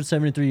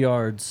 973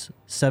 yards,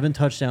 7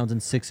 touchdowns,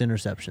 and 6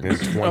 interceptions.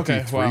 In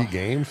 23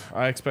 games?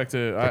 I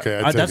expected.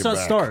 Okay, That's not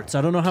starts.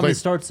 I don't know how many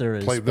starts there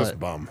is. Play this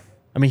bum.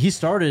 I mean, he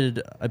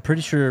started, I'm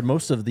pretty sure,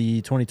 most of the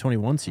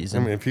 2021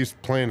 season. I mean, if he's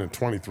playing in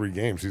 23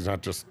 games, he's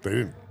not just, they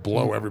didn't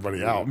blow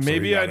everybody out.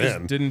 Maybe I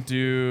just didn't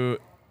do,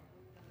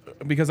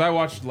 because I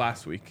watched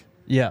last week.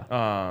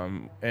 Yeah.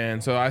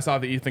 And so I saw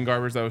the Ethan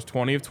Garbers that was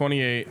 20 of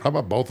 28 How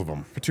about both of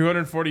them? for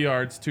 240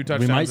 yards, 2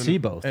 touchdowns. might see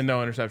both. And no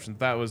interceptions.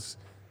 That was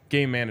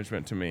game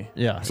management to me.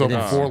 Yeah. So it is.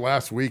 before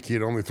last week, he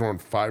had only thrown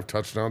 5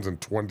 touchdowns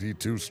and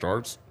 22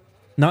 starts?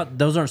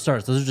 Those aren't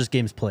starts. Those are just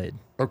games played.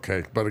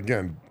 Okay, but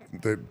again,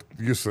 they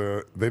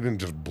didn't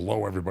just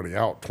blow everybody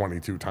out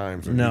 22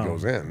 times and he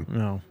goes in.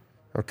 No.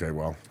 Okay,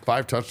 well,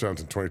 5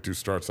 touchdowns and 22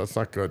 starts. That's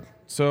not good.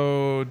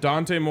 So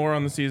Dante Moore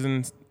on the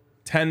season,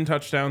 10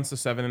 touchdowns to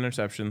 7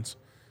 interceptions.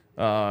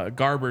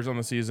 Garbers on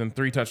the season,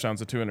 3 touchdowns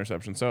to 2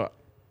 interceptions. So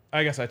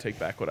I guess I take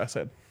back what I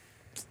said.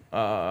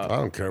 I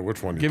don't care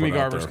which one you Give me put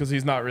out Garbers there. because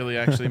he's not really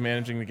actually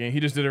managing the game. He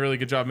just did a really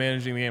good job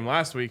managing the game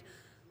last week.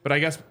 But I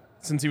guess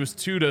since he was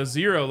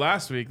 2-0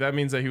 last week, that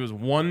means that he was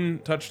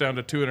 1 touchdown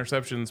to 2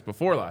 interceptions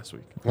before last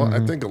week. Well,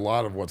 I think a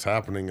lot of what's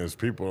happening is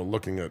people are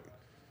looking at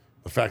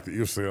the fact that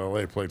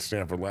UCLA played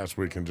Stanford last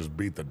week and just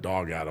beat the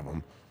dog out of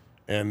them.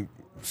 And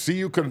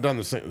CU could have done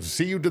the same.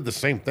 CU did the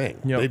same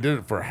thing. Yep. They did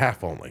it for a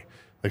half only.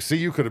 Like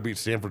CU could have beat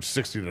Stanford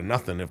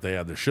 60-0 if they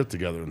had their shit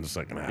together in the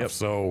second half. Yep.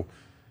 So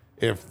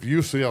if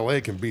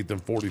UCLA can beat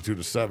them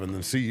 42-7,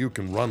 then CU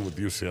can run with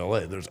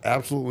UCLA. There's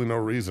absolutely no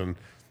reason.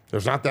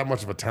 There's not that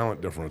much of a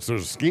talent difference.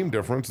 There's a scheme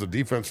difference. The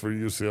defense for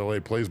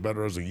UCLA plays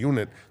better as a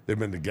unit. They've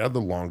been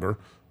together longer.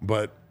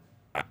 But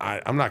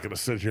I'm not going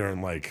to sit here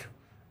and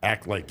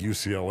act like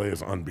UCLA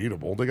is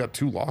unbeatable. They got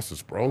 2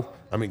 losses, bro.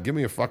 I mean, give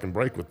me a fucking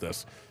break with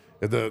this.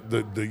 The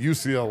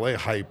UCLA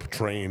hype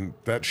train,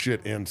 that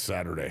shit ends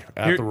Saturday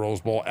at the Rose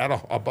Bowl at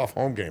a Buff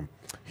home game.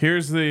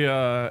 Here's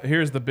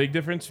the big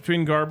difference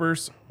between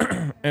Garbers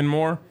and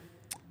Moore.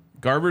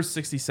 Garbers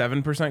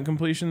 67%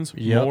 completions,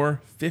 Yep.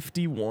 Moore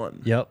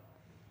 51. Yep.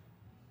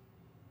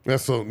 Yeah,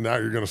 so now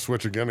you're going to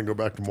switch again and go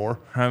back to more?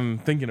 I'm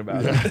thinking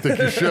about I it. think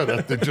you should.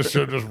 They just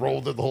should have just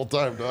rolled it the whole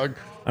time, dog.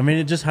 I mean,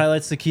 it just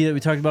highlights the key that we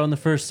talked about in the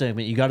first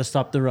segment. You got to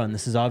stop the run.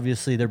 This is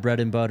obviously their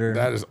bread and butter.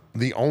 That is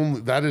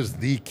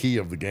the key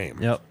of the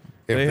game. Yep.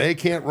 If they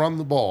can't run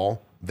the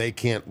ball, they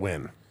can't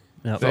win.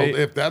 Yep. So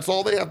if that's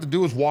all they have to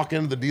do is walk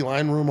into the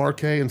D-line room,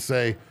 RK, and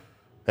say,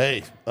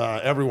 hey,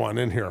 everyone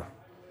in here,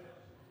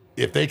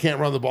 if they can't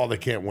run the ball, they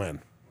can't win.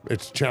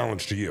 It's a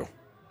challenge to you.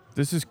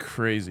 This is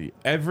crazy.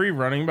 Every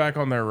running back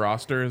on their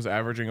roster is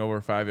averaging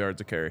over 5 yards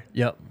a carry.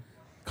 Yep.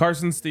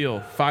 Carson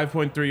Steele,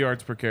 5.3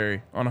 yards per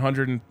carry on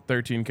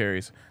 113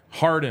 carries.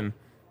 Harden,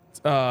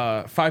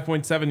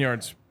 5.7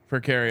 yards per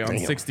carry on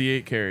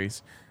 68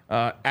 carries.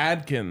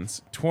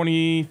 Adkins,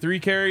 23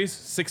 carries,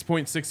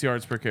 6.6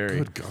 yards per carry.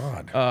 Good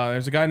God.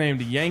 There's a guy named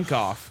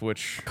Yankoff,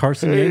 which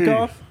Carson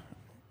Yankoff?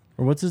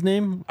 Or what's his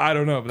name? I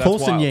don't know, but that's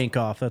Colson wild.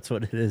 Yankoff. That's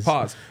what it is.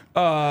 Pause.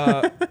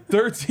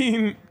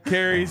 13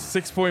 carries,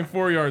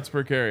 6.4 yards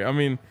per carry. I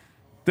mean,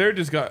 they're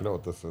just got. You know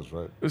what this is,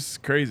 right? This is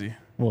crazy.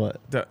 What?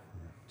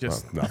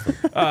 Just Nothing.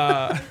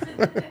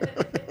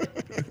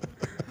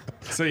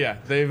 so yeah,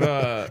 they've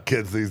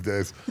Kids these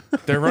days.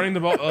 they're running the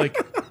ball like.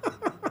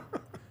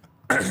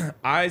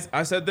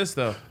 I said this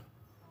though.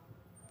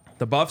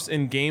 The Buffs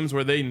in games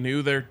where they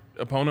knew their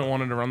opponent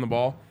wanted to run the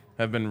ball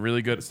have been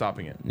really good at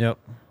stopping it. Yep.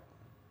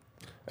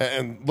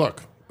 And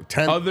look,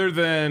 Other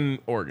than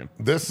Oregon.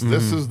 This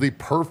is the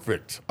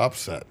perfect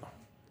upset.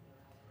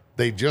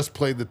 They just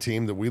played the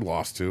team that we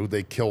lost to.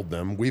 They killed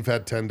them. We've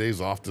had 10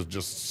 days off to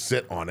just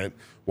sit on it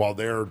while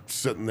they're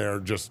sitting there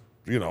just,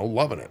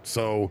 loving it.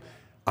 So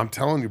I'm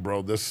telling you,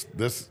 bro, this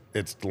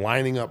it's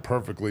lining up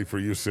perfectly for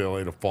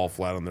UCLA to fall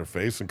flat on their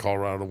face and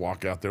Colorado to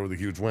walk out there with a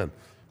huge win.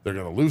 They're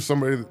going to lose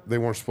somebody they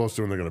weren't supposed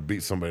to, and they're going to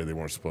beat somebody they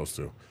weren't supposed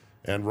to.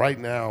 And right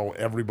now,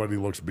 everybody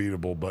looks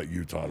beatable but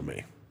Utah to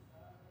me.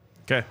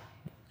 Okay.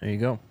 There you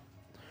go.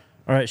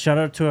 All right, shout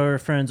out to our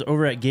friends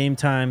over at Game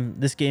Time.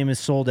 This game is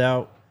sold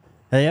out.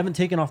 They haven't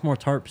taken off more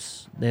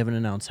tarps. They haven't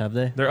announced, have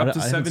they? They're up to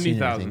I haven't seen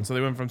 70,000. anything. So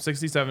they went from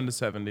 67 to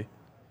 70.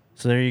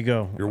 So there you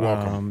go. You're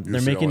welcome,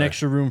 They're making UCLA.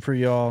 extra room for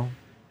y'all.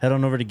 Head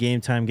on over to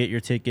Game Time, get your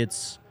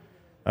tickets.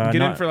 Get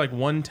in for like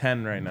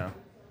 110 right now.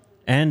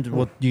 And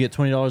you get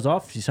 $20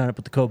 off if you sign up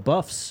with the code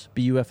BUFFS,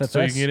 BUFFS.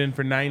 So you can get in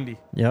for 90.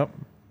 Yep.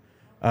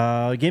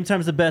 Game Time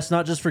is the best,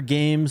 not just for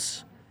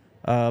games,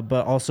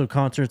 but also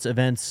concerts,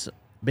 events,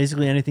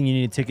 basically anything you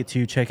need a ticket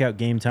to. Check out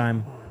Game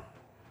Time.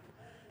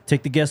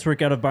 Take the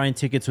guesswork out of buying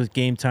tickets with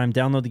Game Time.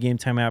 Download the Game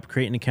Time app,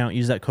 create an account,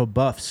 use that code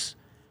BUFFS,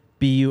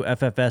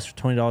 BUFFS, for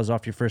 $20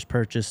 off your first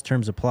purchase.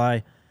 Terms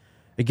apply.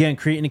 Again,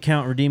 create an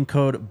account, redeem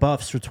code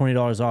BUFFS for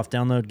 $20 off.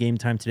 Download Game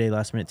Time today.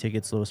 Last minute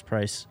tickets, lowest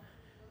price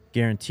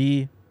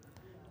guarantee.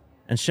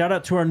 And shout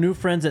out to our new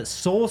friends at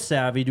Soul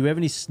Savvy. Do we have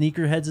any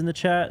sneakerheads in the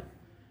chat?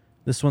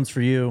 This one's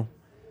for you.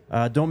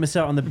 Don't miss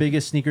out on the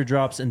biggest sneaker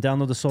drops and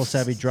download the Soul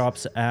Savvy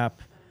Drops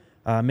app.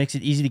 Makes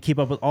it easy to keep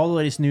up with all the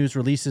latest news,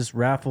 releases,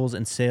 raffles,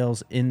 and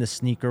sales in the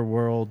sneaker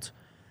world.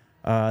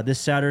 This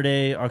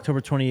Saturday,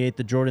 October 28th,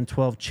 the Jordan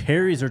 12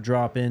 cherries are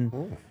dropping.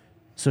 Ooh.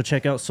 So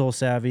check out Soul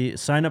Savvy.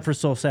 Sign up for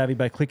Soul Savvy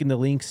by clicking the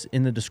links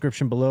in the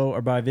description below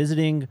or by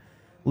visiting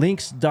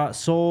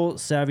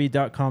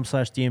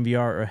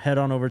links.soulsavvy.com/DNVR or head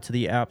on over to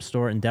the App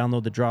Store and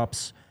download the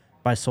Drops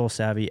by Soul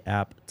Savvy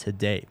app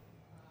today.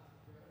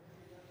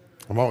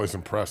 I'm always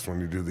impressed when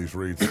you do these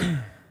reads. That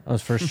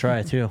was first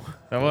try, too.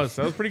 That was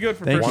pretty good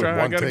for first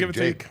try. I got to give it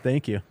to you.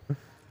 Thank you.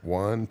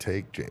 One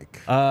take, Jake.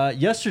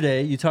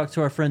 Yesterday, you talked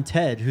to our friend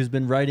Ted, who's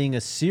been writing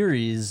a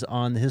series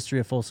on the history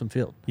of Folsom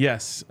Field.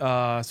 Yes.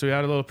 So we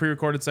had a little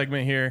pre-recorded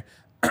segment here.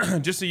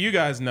 Just so you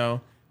guys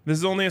know, this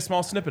is only a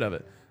small snippet of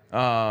it.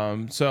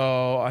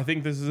 So I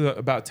think this is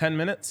about 10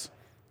 minutes.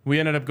 We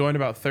ended up going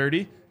about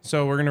 30.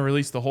 So we're going to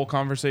release the whole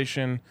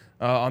conversation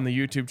on the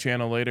YouTube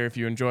channel later if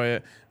you enjoy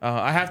it.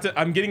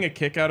 I'm getting a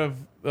kick out of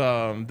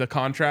the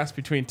contrast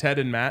between Ted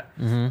and Matt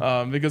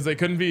because they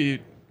couldn't be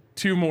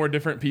two more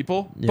different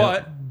people,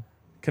 but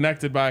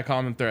connected by a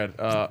common thread.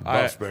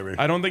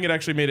 I don't think it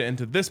actually made it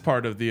into this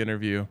part of the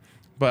interview,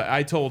 but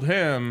I told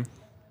him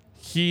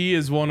he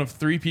is one of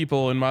 3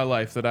 people in my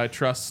life that I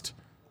trust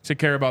to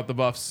care about the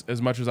Buffs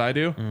as much as I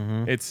do.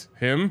 It's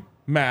him,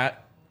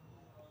 Matt,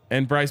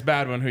 and Bryce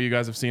Badwin, who you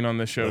guys have seen on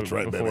this show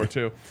before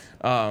too.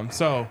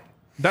 So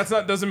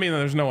doesn't mean that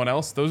there's no one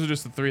else. Those are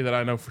just the 3 that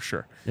I know for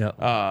sure.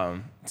 Yeah.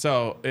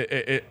 So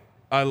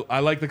I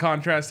like the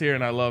contrast here,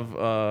 and I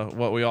love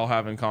what we all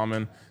have in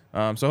common.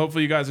 So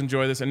hopefully you guys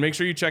enjoy this, and make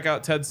sure you check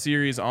out Ted's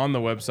series on the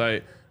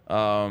website.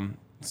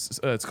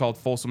 It's called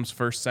Folsom's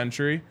First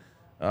Century,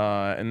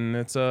 and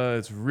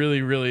it's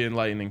really, really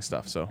enlightening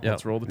stuff. So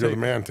let's roll the tape. You're the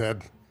man,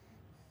 Ted.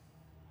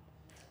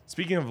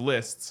 Speaking of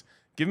lists,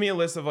 give me a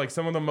list of like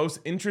some of the most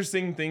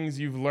interesting things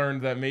you've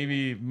learned that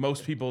maybe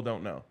most people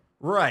don't know.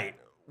 Right.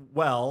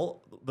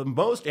 Well, the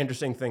most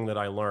interesting thing that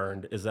I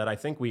learned is that I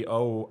think we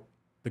owe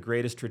the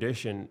greatest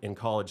tradition in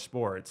college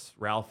sports,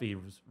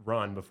 Ralphie's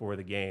run before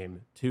the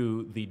game,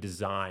 to the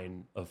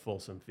design of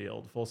Folsom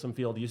Field. Folsom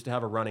Field used to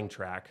have a running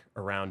track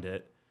around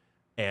it,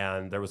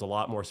 and there was a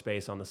lot more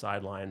space on the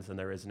sidelines than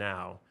there is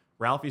now.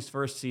 Ralphie's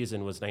first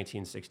season was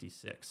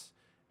 1966,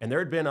 and there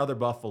had been other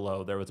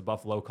Buffalo. There was a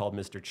Buffalo called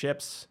Mr.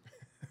 Chips,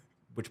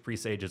 which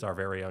presages our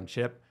very own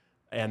Chip,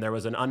 and there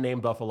was an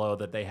unnamed Buffalo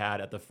that they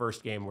had at the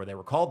first game where they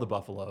were called the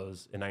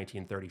Buffaloes in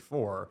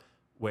 1934,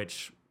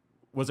 which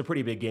was a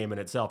pretty big game in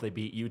itself. They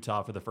beat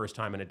Utah for the first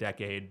time in a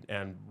decade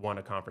and won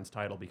a conference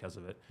title because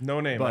of it. No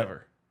name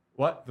ever.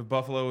 What? The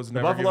Buffalo was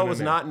never. The Buffalo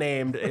was not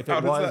named. If How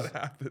it was, does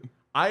that happen?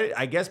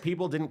 I guess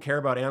people didn't care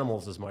about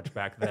animals as much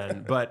back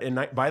then. But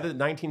by the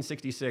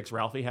 1966,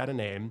 Ralphie had a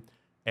name,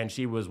 and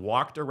she was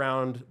walked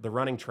around the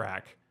running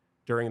track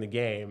during the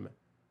game,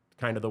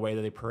 kind of the way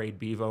that they parade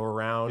Bevo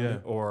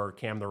around or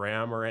Cam the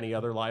Ram or any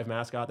other live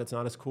mascot that's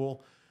not as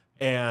cool.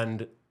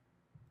 And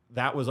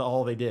that was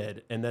all they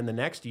did. And then the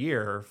next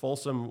year,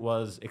 Folsom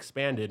was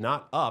expanded,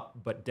 not up,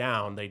 but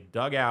down. They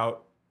dug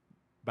out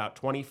about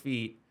 20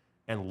 feet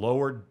and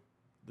lowered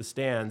the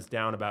stands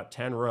down about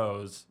 10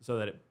 rows so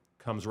that it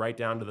comes right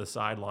down to the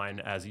sideline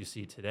as you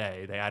see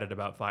today. They added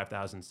about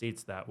 5,000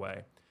 seats that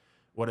way.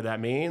 What did that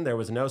mean? There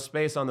was no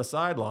space on the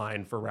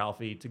sideline for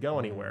Ralphie to go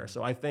anywhere.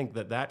 So I think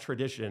that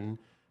tradition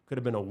could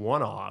have been a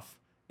one-off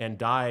and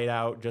died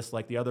out just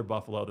like the other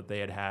Buffalo that they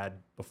had had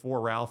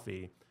before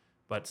Ralphie.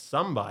 But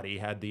somebody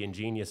had the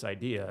ingenious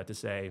idea to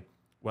say,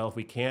 well, if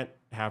we can't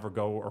have her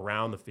go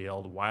around the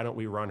field, why don't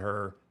we run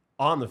her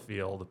on the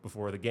field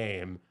before the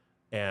game?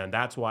 And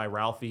that's why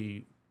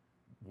Ralphie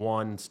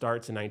one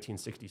starts in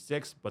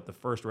 1966, but the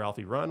first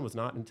Ralphie run was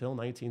not until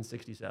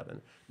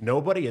 1967.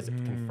 Nobody has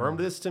confirmed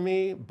this to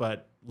me,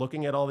 but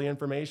looking at all the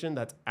information,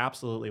 that's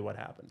absolutely what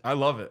happened. I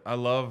love it. I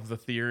love the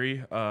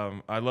theory.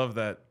 I love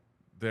that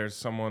there's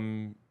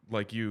someone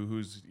like you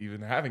who's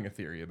even having a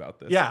theory about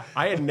this. Yeah,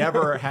 I had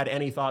never had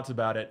any thoughts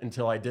about it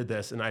until I did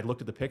this, and I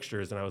looked at the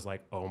pictures, and I was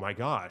like, oh my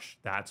gosh,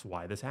 that's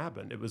why this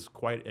happened. It was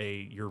quite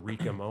a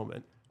eureka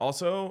moment.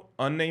 Also,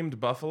 Unnamed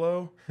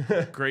Buffalo,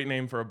 great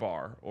name for a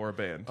bar or a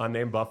band.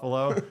 Unnamed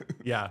Buffalo,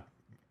 yeah.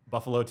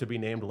 Buffalo to be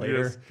named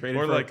later. Yes.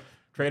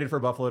 Traded for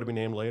Buffalo to be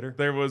named later.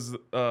 There was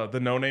the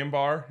No Name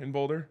Bar in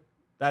Boulder.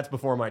 That's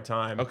before my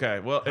time. Okay,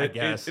 well,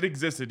 it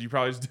existed. You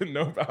probably just didn't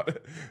know about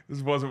it.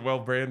 This wasn't well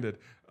branded.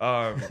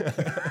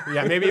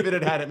 Yeah, maybe if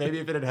it had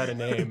a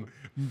name.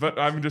 But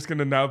I'm just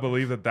gonna now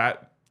believe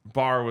that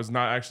bar was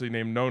not actually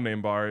named No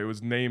Name Bar. It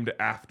was named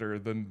after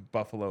the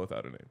Buffalo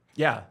without a name.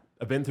 Yeah,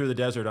 I've been through the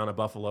desert on a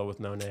Buffalo with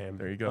no name.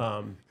 There you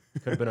go.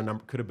 Could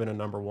have been a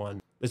number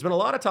one. There's been a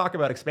lot of talk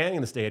about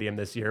expanding the stadium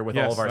this year with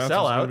all of our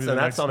sellouts, and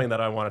that's something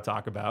that I want to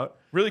talk about.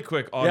 Really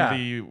quick on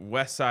the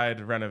West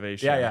Side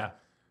renovation. Yeah.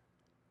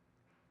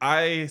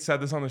 I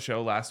said this on the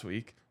show last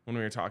week when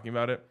we were talking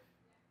about it.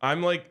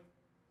 I'm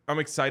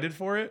excited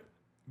for it,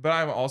 but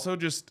I'm also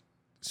just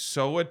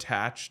so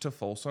attached to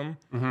Folsom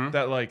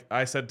that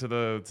I said to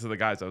the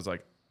guys, I was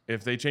like,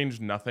 if they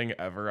changed nothing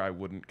ever, I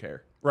wouldn't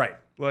care. Right.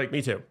 Like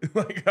me too.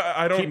 Like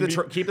I don't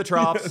keep the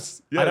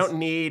troughs. Yes,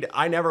 yes.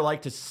 I never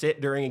like to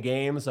sit during a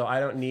game, so I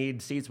don't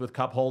need seats with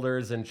cup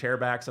holders and chair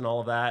backs and all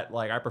of that.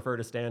 Like I prefer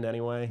to stand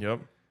anyway.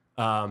 Yep.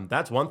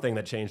 That's one thing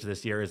that changed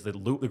this year is the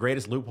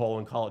greatest loophole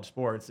in college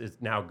sports is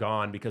now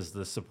gone because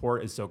the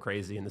support is so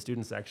crazy in the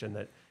student section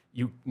that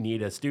you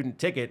need a student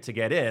ticket to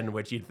get in,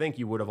 which you'd think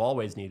you would have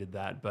always needed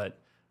that. But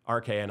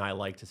RK and I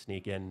like to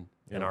sneak in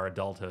our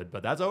adulthood,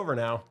 but that's over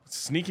now.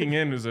 Sneaking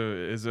in is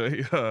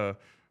a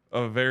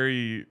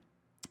very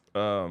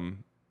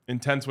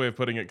intense way of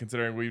putting it,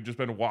 considering we've just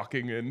been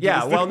walking in.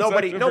 Yeah, well,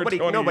 nobody years.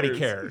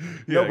 cared.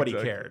 Yeah, Nobody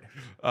exactly. cared.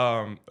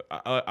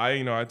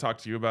 I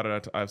talked to you about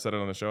it. I've said it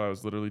on the show. I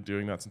was literally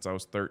doing that since I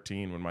was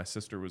 13 when my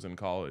sister was in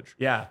college.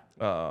 Yeah.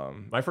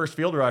 My first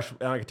field rush,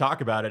 and I could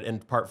talk about it in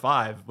part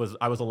 5, was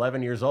I was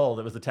 11 years old.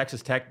 It was the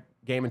Texas Tech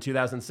game in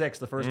 2006,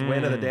 the first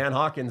win of the Dan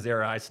Hawkins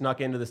era. I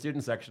snuck into the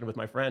student section with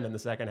my friend in the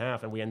second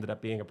half, and we ended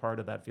up being a part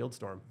of that field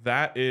storm.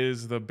 That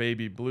is the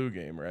Baby Blue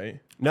game, right?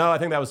 No, I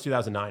think that was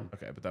 2009.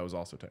 Okay, but that was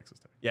also Texas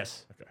Tech.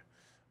 Yes. Okay.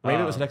 Maybe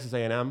it was Texas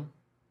A&M.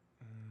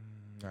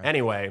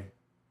 Anyway.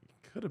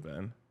 Could have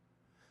been.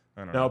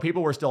 I don't No, know.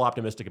 people were still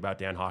optimistic about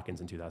Dan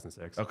Hawkins in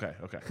 2006. Okay.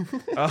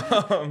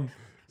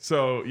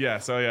 So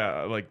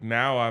yeah, like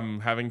now I'm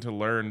having to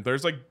learn.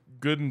 There's like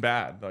good and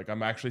bad. Like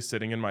I'm actually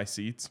sitting in my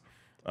seats,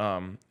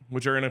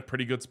 which are in a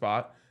pretty good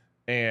spot,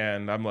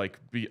 and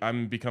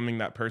I'm becoming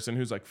that person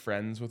who's like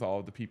friends with all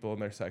of the people in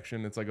their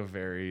section. It's like a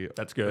very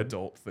That's good.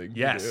 adult thing.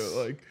 Yes. To do.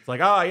 Like It's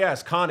like, oh,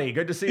 yes, Connie,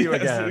 good to see you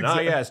Yes, again.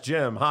 exactly. Oh, yes,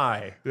 Jim,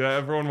 hi. yeah,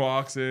 everyone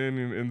walks in,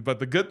 and but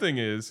the good thing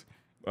is,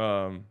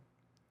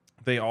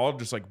 they all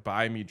just like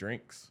buy me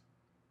drinks.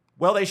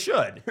 Well, they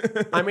should.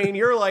 I mean,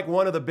 you're like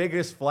one of the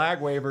biggest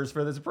flag wavers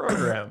for this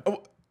program.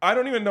 Oh, I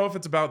don't even know if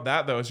it's about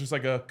that though. It's just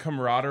like a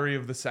camaraderie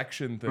of the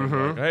section thing.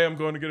 Like, hey, I'm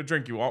going to get a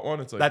drink. You want one?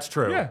 It's like That's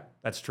true. Yeah.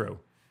 That's true.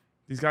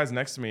 These guys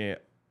next to me,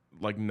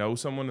 like, know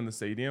someone in the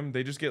stadium.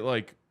 They just get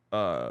like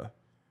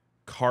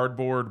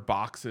cardboard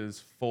boxes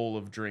full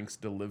of drinks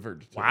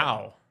delivered. To Wow.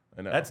 them.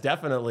 I know. That's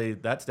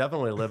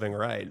definitely living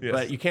right. Yes.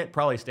 But you can't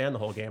probably stand the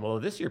whole game. Although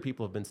this year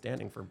people have been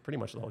standing for pretty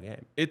much the whole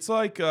game. It's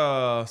like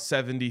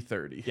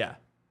 70-30. Yeah.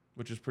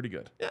 Which is pretty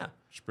good. Yeah.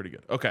 Which is pretty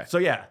good. Okay. So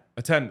yeah,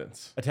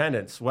 Attendance.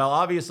 Well,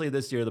 obviously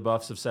this year the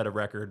Buffs have set a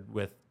record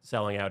with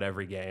selling out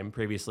every game.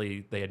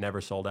 Previously, they had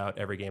never sold out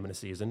every game in a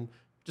season,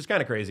 which is kind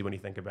of crazy when you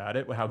think about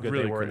it, how good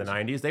Really they were in the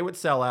crazy. 90s. They would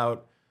sell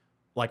out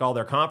like all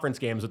their conference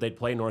games, but they'd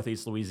play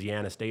Northeast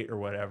Louisiana State or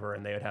whatever,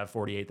 and they would have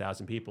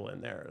 48,000 people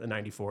in there, the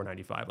 94,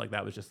 95. Like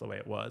that was just the way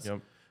it was.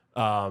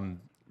 Yep.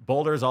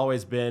 Boulder's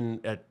always been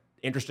an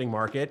interesting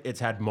market. It's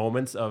had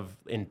moments of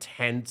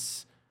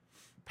intense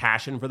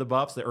passion for the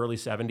Buffs. The early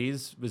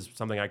 70s was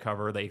something I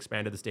cover. They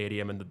expanded the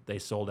stadium and they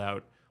sold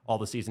out all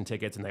the season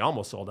tickets, and they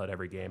almost sold out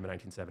every game in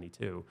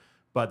 1972.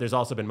 But there's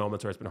also been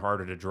moments where it's been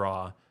harder to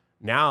draw.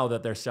 Now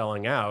that they're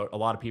selling out, a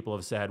lot of people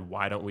have said,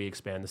 why don't we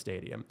expand the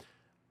stadium?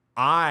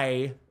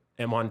 I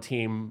am on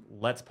team,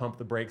 let's pump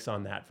the brakes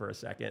on that for a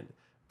second,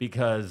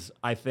 because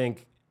I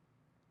think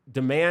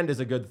demand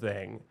is a good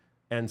thing.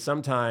 And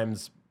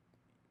sometimes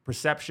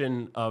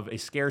perception of a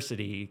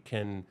scarcity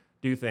can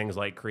do things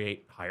like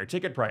create higher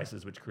ticket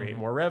prices, which create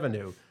more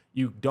revenue.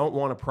 You don't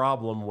want a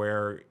problem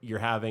where you're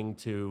having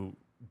to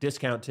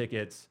discount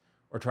tickets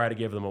or try to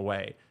give them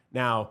away.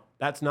 Now,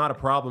 that's not a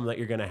problem that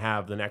you're going to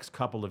have the next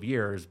couple of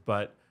years,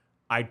 but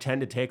I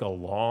tend to take a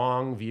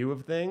long view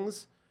of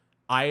things.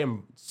 I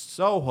am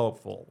so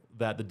hopeful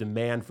that the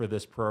demand for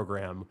this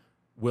program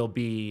will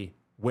be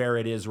where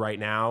it is right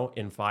now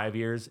in 5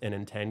 years and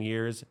in 10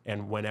 years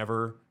and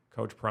whenever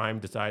Coach Prime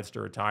decides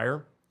to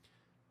retire.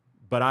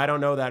 But I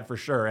don't know that for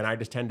sure, and I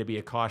just tend to be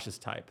a cautious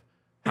type.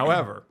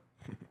 However,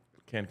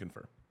 Can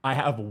confirm. I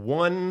have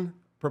one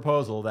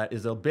proposal that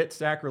is a bit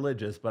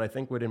sacrilegious, but I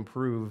think would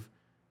improve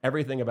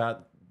everything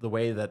about the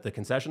way that the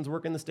concessions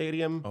work in the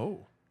stadium.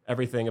 Oh.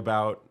 Everything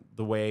about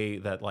the way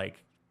that,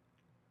 like,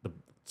 the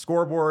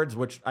scoreboards,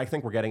 which I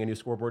think we're getting a new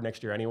scoreboard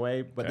next year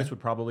anyway, but this would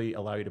probably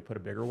allow you to put a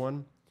bigger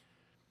one.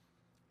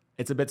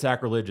 It's a bit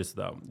sacrilegious,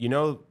 though. You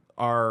know,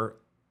 our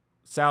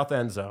south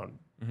end zone,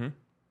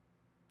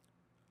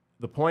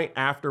 the point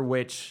after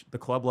which the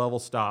club level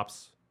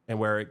stops and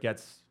where it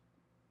gets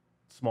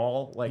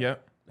small, like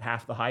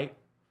half the height,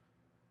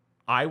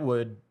 I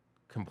would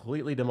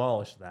completely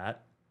demolish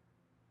that.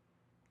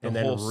 The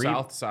whole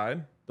south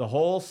side? The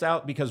whole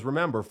south, because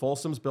remember,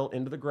 Folsom's built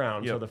into the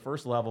ground, so Yep. the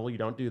first level, you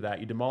don't do that.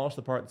 You demolish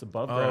the part that's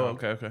above ground.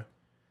 Oh, okay.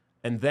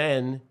 And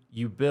then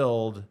you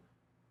build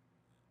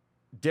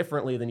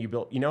differently than you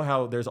built. You know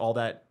how there's all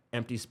that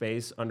empty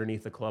space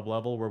underneath the club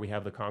level where we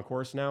have the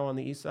concourse now on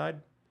the east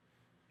side?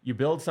 You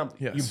build something.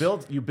 Yes.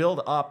 You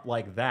build up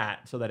like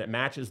that so that it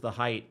matches the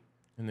height,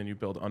 And then you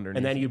build underneath.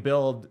 and then you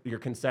build your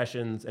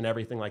concessions and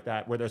everything like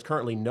that, where there's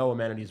currently no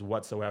amenities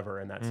whatsoever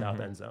in that south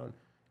end zone.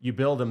 You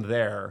build them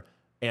there,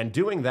 and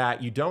doing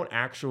that, you don't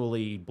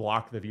actually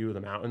block the view of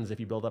the mountains if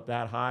you build up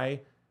that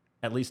high.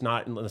 At least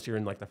not unless you're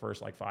in like the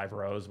first like 5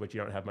 rows, which you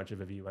don't have much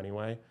of a view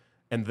anyway.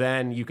 And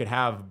then you could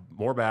have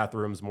more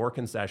bathrooms, more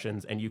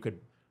concessions, and you could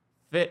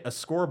fit a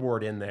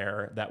scoreboard in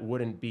there that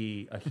wouldn't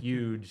be a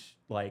huge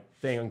like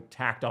thing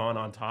tacked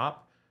on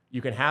top.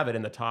 You can have it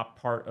in the top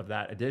part of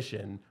that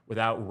edition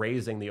without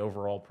raising the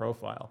overall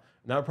profile.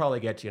 And that would probably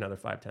get you another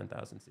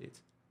 10,000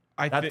 seats.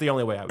 That's the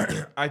only way I would do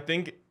it. I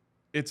think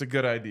it's a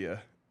good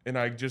idea. And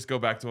I just go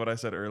back to what I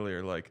said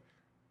earlier. Like,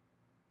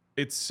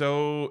 it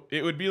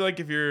would be like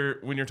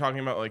when you're talking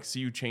about like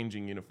CU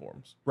changing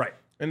uniforms. Right.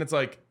 And it's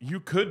like,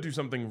 you could do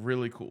something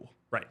really cool.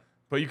 Right.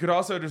 But you could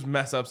also just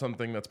mess up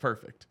something that's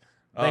perfect.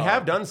 They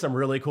have done some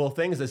really cool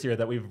things this year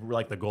that we've,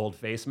 like the gold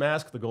face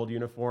mask, the gold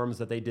uniforms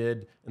that they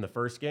did in the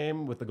first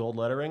game with the gold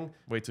lettering.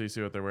 Wait till you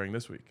see what they're wearing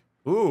this week.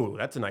 Ooh,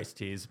 that's a nice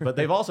tease. But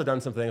they've also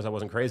done some things I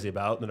wasn't crazy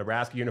about. The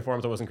Nebraska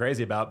uniforms I wasn't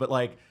crazy about. But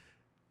like,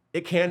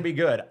 it can be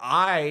good.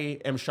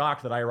 I am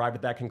shocked that I arrived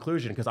at that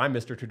conclusion because I'm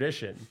Mr.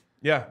 Tradition.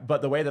 Yeah.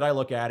 But the way that I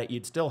look at it,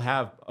 you'd still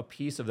have a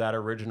piece of that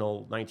original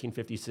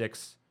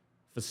 1956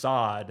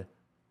 facade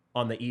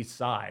on the east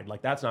side.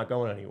 Like, that's not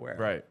going anywhere.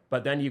 Right.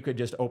 But then you could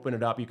just open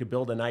it up. You could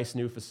build a nice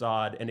new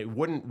facade, and it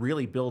wouldn't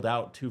really build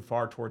out too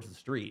far towards the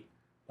street.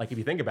 Like, if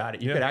you think about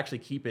it, you could actually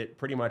keep it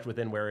pretty much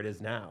within where it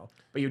is now,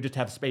 but you just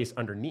have space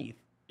underneath.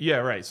 Yeah,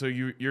 right. So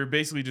you're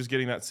basically just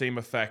getting that same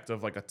effect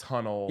of like a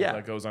tunnel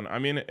that goes on. I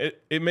mean,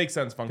 it makes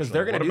sense functionally. Because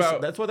they're going to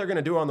that's what they're going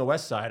to do on the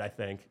west side, I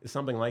think, is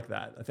something like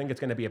that. I think it's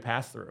going to be a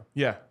pass-through.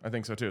 Yeah, I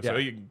think so too. Yeah. So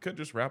you could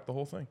just wrap the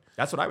whole thing.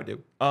 That's what I would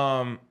do.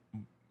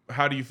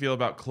 How do you feel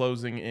about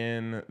closing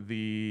in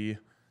the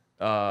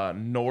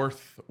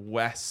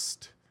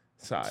northwest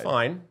side? It's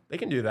fine. They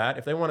can do that.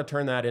 If they want to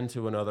turn that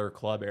into another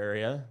club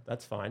area,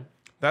 that's fine.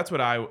 That's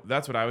what I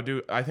would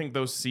do. I think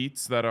those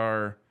seats that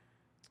are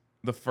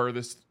the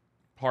furthest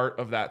part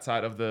of that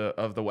side of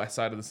the west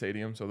side of the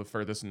stadium, so the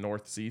furthest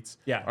north seats,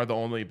 are the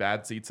only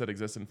bad seats that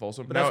exist in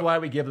Folsom. But that's why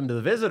we give them to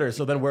the visitors.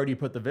 So then where do you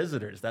put the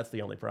visitors? That's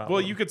the only problem.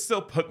 Well, you could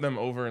still put them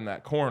over in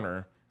that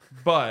corner,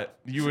 but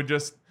it would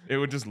just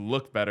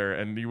look better,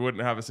 and you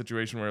wouldn't have a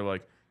situation where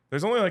like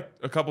there's only like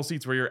a couple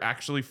seats where you're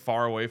actually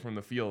far away from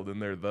the field,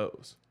 and they're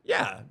those.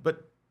 Yeah,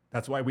 but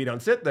that's why we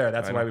don't sit there.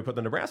 That's why we put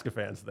the Nebraska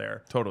fans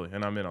there. Totally,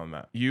 and I'm in on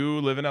that. You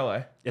live in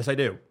LA. Yes, I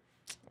do.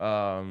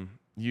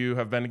 You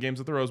have been to games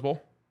at the Rose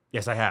Bowl.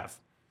 Yes, I have.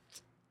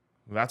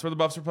 That's where the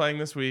Buffs are playing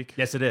this week.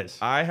 Yes, it is.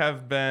 I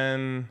have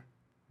been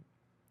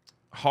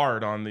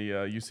hard on the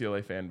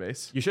UCLA fan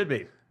base. You should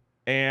be.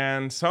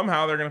 And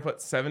somehow they're going to put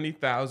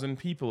 70,000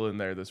 people in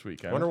there this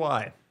weekend. Wonder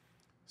why.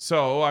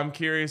 So I'm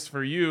curious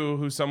for you,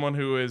 who's someone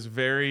who is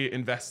very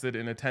invested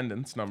in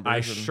attendance numbers.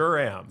 I sure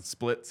am.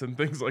 Splits and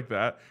things like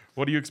that.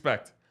 What do you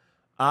expect?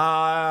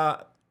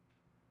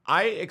 I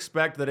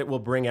expect that it will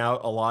bring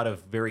out a lot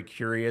of very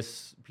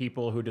curious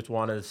people who just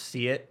want to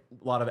see it.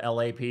 A lot of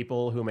LA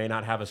people who may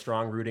not have a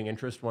strong rooting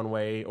interest one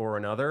way or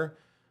another.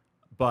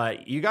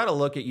 But you got to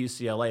look at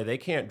UCLA. They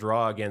can't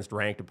draw against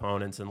ranked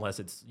opponents unless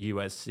it's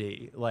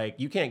USC. Like,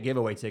 you can't give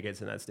away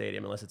tickets in that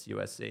stadium unless it's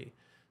USC.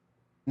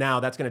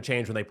 Now, that's going to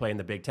change when they play in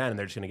the Big Ten, and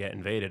they're just going to get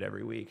invaded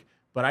every week.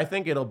 But I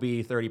think it'll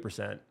be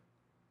 30%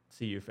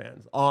 CU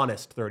fans,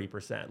 honest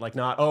 30%. Like,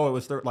 not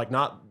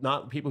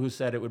not people who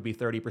said it would be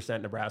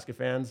 30% Nebraska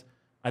fans.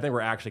 I think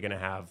we're actually going to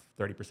have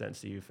 30%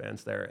 CU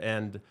fans there,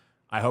 and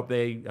I hope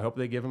they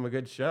give them a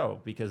good show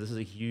because this is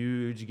a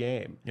huge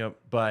game. Yep.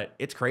 But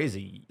it's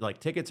crazy. Like,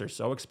 tickets are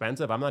so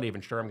expensive. I'm not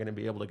even sure I'm going to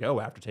be able to go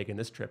after taking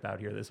this trip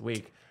out here this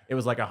week. It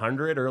was like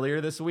 100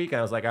 earlier this week, and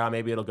I was like,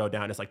 maybe it'll go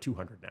down. It's like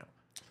 200 now.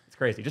 It's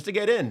crazy just to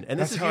get in. And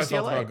That's this is how UCLA. I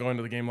felt about going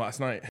to the game last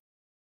night.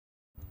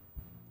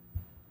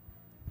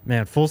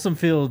 Man, Folsom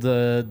Field,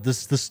 the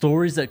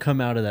stories that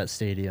come out of that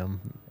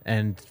stadium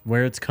and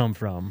where it's come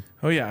from.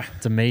 Oh, yeah.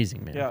 It's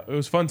amazing, man. Yeah, it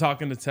was fun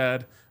talking to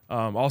Ted.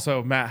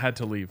 Also, Matt had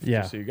to leave,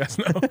 just so you guys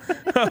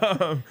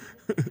know.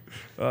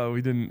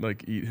 We didn't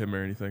like eat him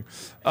or anything.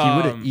 He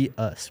would have eat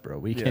us, bro.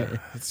 We can't.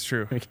 It's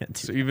true. We can't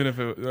do so even if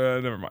it,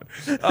 never mind.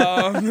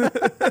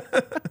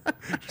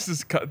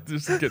 Just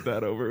get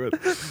that over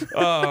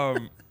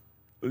with.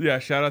 Yeah,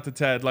 shout out to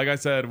Ted. Like I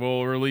said,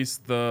 we'll release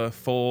the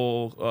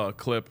full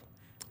clip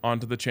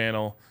onto the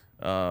channel.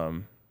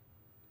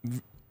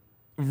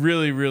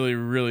 Really, really,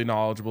 really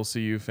knowledgeable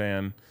CU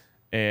fan,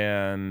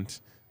 and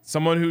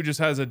someone who just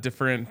has a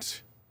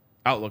different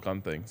outlook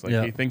on things.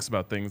 Like, he thinks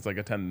about things like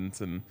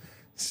attendance and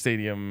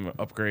stadium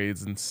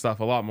upgrades and stuff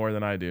a lot more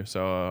than I do.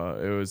 So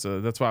it was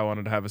that's why I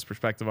wanted to have his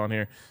perspective on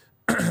here.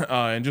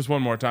 And just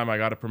one more time, I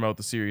got to promote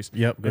the series.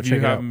 Yep. If you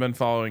haven't been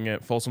following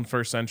it, Folsom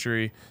First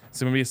Century.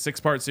 It's going to be a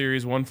 6-part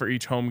series, one for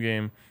each home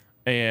game,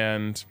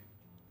 and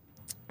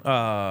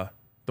the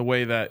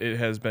way that it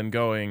has been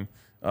going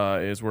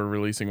is we're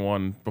releasing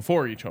one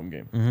before each home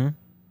game. Mm-hmm.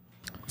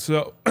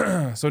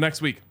 So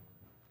next week,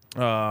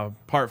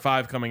 part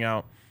 5 coming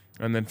out,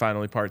 and then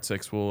finally part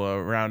 6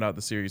 will round out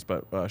the series.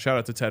 But shout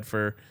out to Ted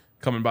for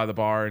coming by the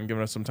bar and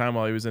giving us some time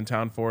while he was in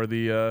town for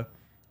the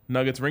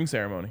Nuggets ring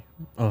ceremony.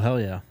 Oh, hell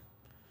yeah.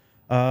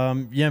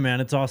 Yeah, man,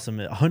 it's awesome.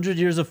 100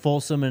 years of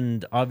Folsom,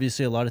 and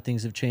obviously a lot of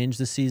things have changed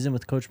this season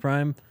with Coach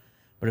Prime,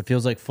 but it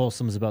feels like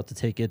Folsom is about to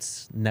take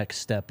its next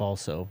step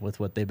also with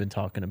what they've been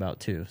talking about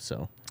too.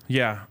 So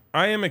yeah,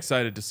 I am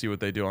excited to see what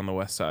they do on the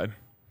west side.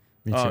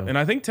 Me too. And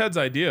I think Ted's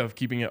idea of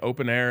keeping it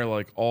open air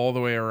like all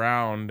the way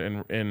around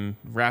and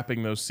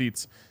wrapping those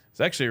seats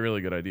is actually a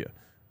really good idea.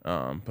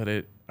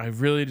 But I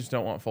really just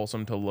don't want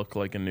Folsom to look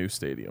like a new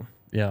stadium.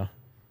 Yeah.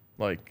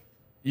 Like,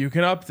 you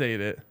can update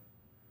it,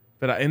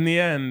 but in the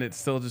end, it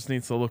still just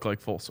needs to look like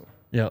Folsom.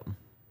 Yep.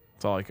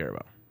 That's all I care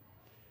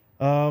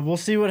about. We'll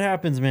see what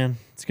happens, man.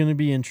 It's going to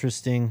be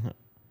interesting.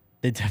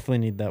 They definitely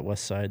need that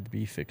west side to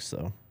be fixed,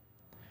 though.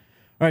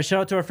 All right,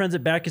 shout out to our friends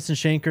at Backus and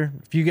Shanker.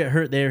 If you get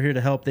hurt, they are here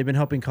to help. They've been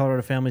helping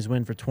Colorado families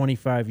win for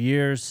 25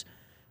 years.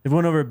 They've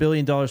won over $1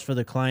 billion for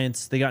their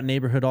clients. They got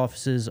neighborhood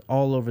offices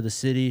all over the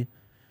city.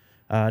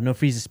 No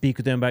fees to speak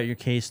with them about your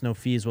case. No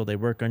fees while they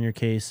work on your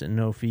case, and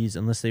no fees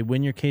unless they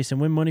win your case and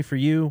win money for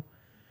you.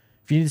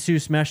 If you need to sue,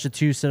 smash the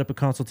 2. Set up a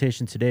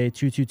consultation today,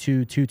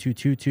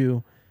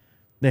 222-2222.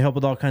 They help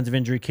with all kinds of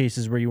injury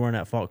cases where you weren't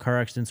at fault.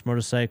 Car accidents,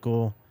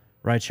 motorcycle,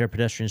 rideshare,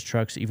 pedestrians,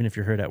 trucks, even if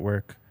you're hurt at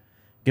work.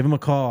 Give them a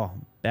call.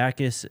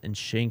 Backus and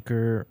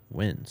Shanker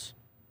wins.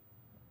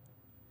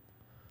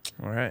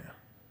 All right.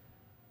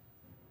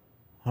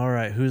 All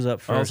right, who's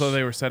up first? Also,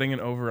 they were setting an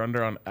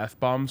over-under on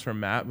F-bombs from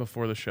Matt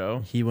before the show.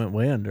 He went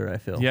way under, I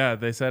feel. Yeah,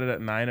 they set it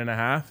at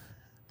 9.5.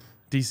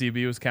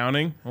 DCB was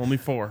counting. Only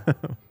 4.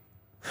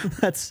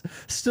 That's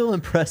still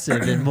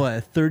impressive in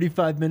what,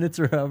 35 minutes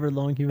or however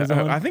long he was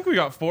on? I think we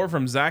got 4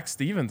 from Zach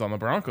Stevens on the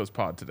Broncos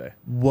pod today.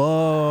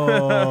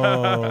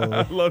 Whoa.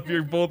 I love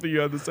both of you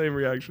had the same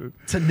reaction.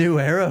 It's a new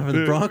era for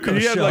the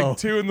Broncos He had show. like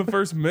 2 in the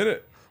first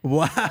minute.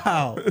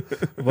 Wow.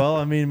 Well,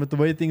 I mean, with the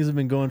way things have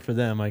been going for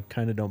them, I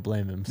kind of don't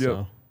blame him.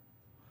 So,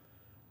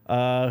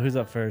 who's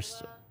up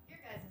first? Your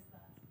guys'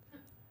 thoughts.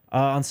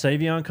 On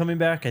Savion coming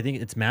back, I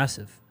think it's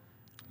massive.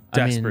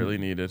 Desperately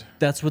needed.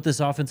 That's what this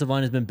offensive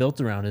line has been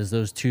built around, is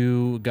those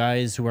 2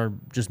 guys who are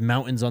just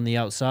mountains on the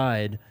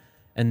outside.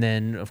 And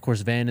then, of course,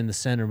 Van in the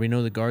center. We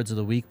know the guards are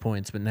the weak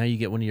points, but now you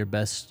get one of your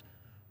best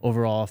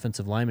overall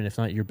offensive linemen, if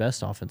not your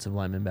best offensive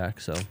lineman back.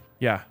 So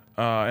Yeah,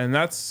 and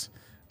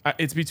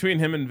it's between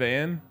him and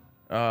Van.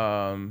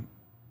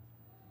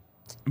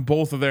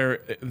 Both of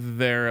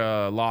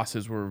their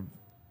losses were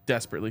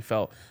desperately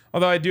felt.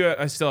 Although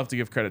I still have to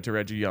give credit to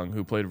Reggie Young,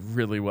 who played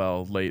really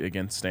well late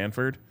against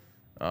Stanford.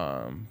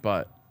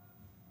 But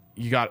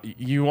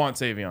you want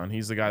Savion.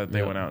 He's the guy that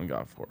they went out and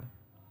got for.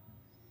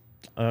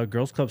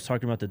 Girls Club's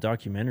talking about the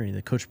documentary.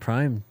 The Coach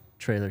Prime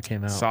trailer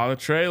came out. Saw the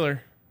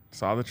trailer.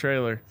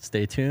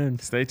 Stay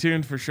tuned. Stay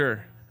tuned for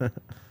sure.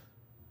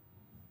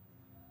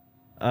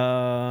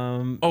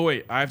 Oh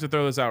wait, I have to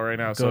throw this out right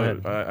now, Go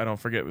ahead. I don't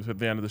forget at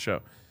the end of the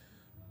show.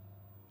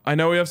 I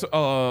know we have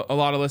a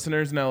lot of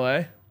listeners in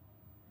LA.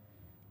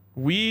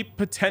 We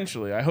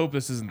potentially, I hope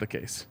this isn't the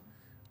case,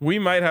 we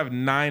might have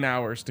 9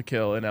 hours to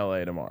kill in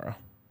LA tomorrow.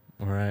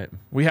 All right.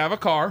 We have a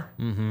car.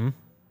 Mm-hmm.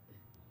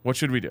 What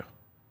should we do?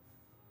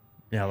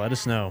 Yeah, let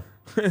us know.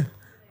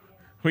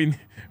 We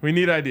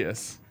need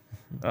ideas.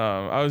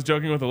 I was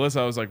joking with Alyssa.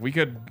 I was like, we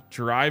could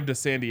drive to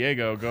San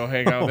Diego, go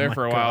hang out there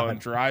for a while, and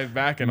drive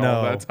back in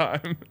all that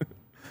time.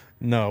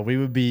 No, we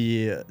would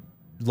be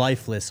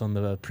lifeless on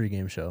the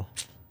pregame show.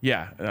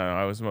 Yeah,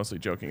 I was mostly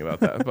joking about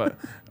that. But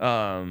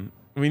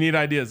we need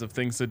ideas of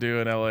things to do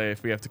in LA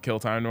if we have to kill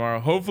time tomorrow.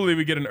 Hopefully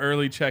we get an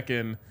early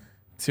check-in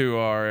to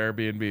our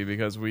Airbnb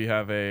because we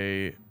have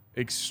a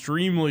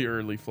extremely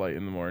early flight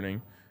in the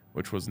morning,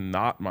 which was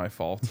not my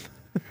fault.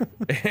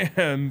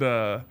 And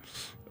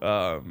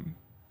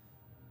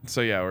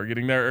so yeah, we're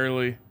getting there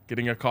early,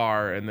 getting a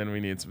car, and then we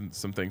need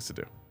some things to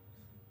do.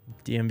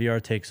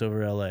 DMVR takes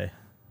over LA.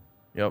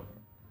 Yep.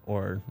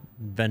 Or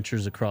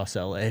ventures across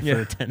LA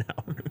for 10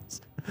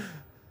 hours.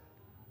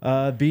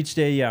 Beach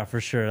day, yeah,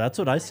 for sure. That's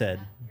what I said.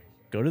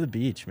 Go to the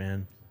beach,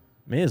 man.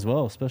 May as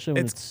well, especially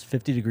when it's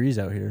 50 degrees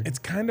out here. It's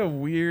kind of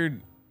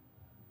weird,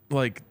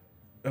 like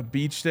a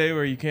beach day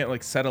where you can't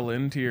like settle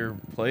into your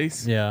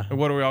place. Yeah. And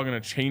what are we all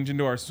gonna change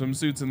into our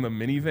swimsuits in the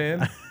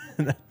minivan?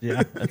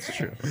 Yeah, that's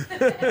true.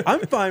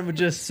 I'm fine with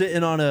just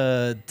sitting on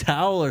a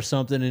towel or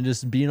something and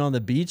just being on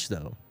the beach,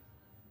 though.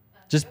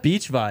 Just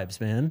beach vibes,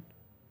 man.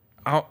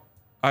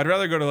 I'd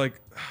rather go to like,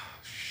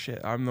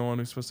 shit, I'm the one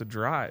who's supposed to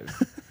drive.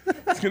 I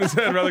was gonna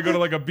say I'd rather go to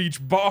like a beach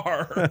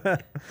bar.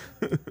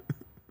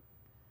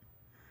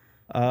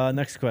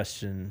 Next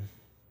question.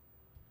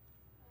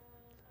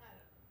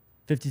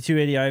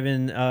 5280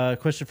 Ivan,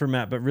 question for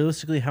Matt, but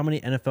realistically, how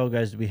many NFL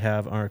guys do we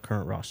have on our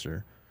current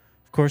roster?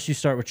 Of course, you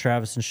start with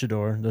Travis and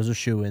Shedeur. Those are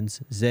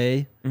shoo-ins.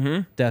 Zay,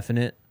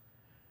 definite.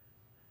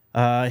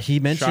 He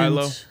mentioned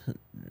Shiloh.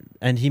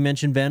 And he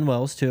mentioned Van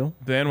Wells, too.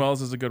 Van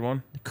Wells is a good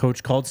one.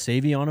 Coach called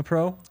Savion a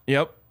pro.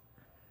 Yep.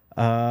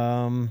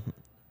 Amarian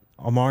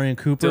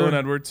Cooper.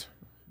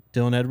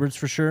 Dylan Edwards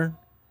for sure.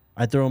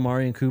 I'd throw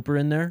Amarian Cooper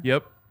in there.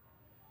 Yep.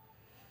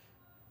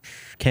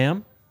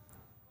 Cam.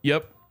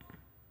 Yep.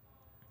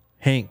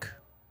 Hank.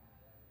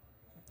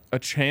 A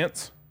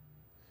chance.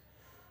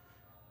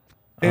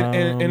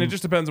 And it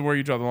just depends on where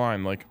you draw the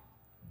line. Like,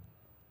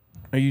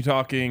 are you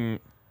talking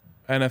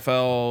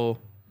NFL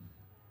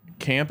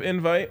camp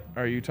invite?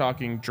 Are you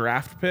talking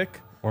draft pick?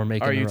 Or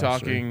making Are the you roster?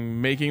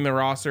 talking making the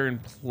roster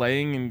and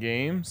playing in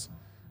games?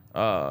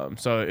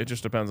 So it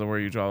just depends on where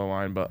you draw the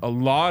line. But a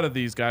lot of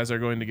these guys are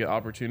going to get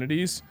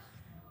opportunities,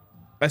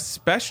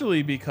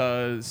 especially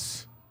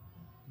because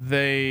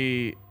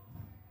they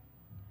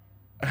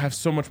have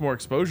so much more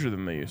exposure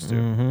than they used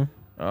to.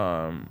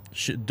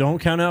 Don't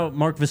count out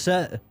Mark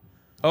Vissett.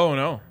 Oh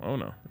no.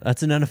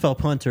 That's an NFL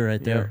punter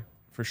right there.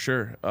 For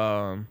sure.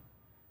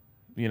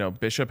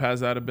 Bishop has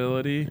that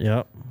ability.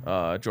 Yep.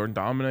 Jordan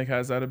Dominic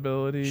has that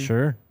ability.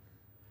 Sure.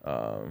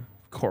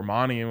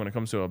 Cormani, when it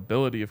comes to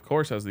ability, of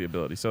course, has the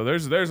ability. So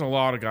there's a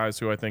lot of guys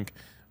who I think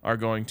are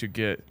going to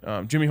get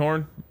Jimmy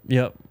Horn.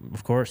 Yep,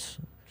 of course.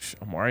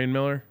 Amarian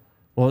Miller.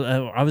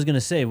 Well, I was going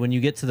to say, when you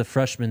get to the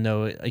freshmen,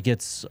 though, it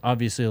gets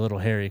obviously a little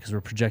hairy because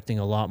we're projecting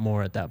a lot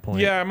more at that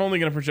point. Yeah, I'm only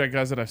going to project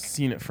guys that I've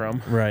seen it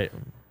from. Right.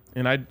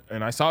 And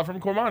I saw it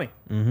from Cormani.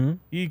 Mm-hmm.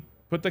 He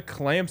put the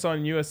clamps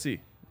on USC.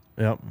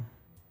 Yep.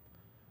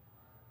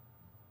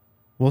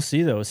 We'll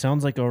see, though. It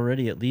sounds like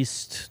already at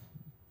least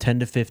 10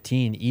 to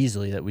 15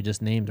 easily that we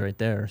just named right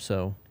there.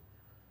 So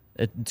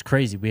it's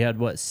crazy. We had,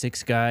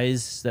 6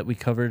 guys that we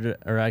covered,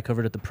 or I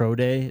covered at the Pro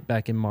Day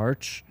back in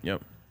March.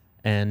 Yep.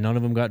 And none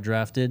of them got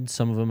drafted.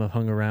 Some of them have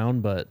hung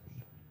around, but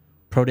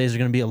Pro Days are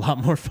going to be a lot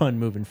more fun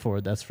moving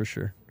forward, that's for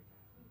sure.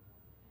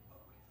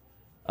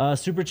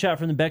 Super chat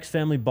from the Bex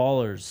family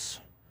ballers.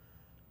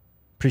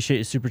 Appreciate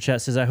your super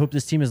chat. Says, I hope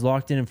this team is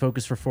locked in and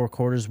focused for 4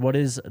 quarters. What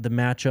is the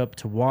matchup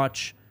to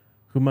watch?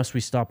 Who must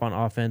we stop on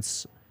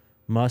offense?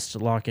 Must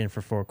lock in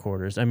for 4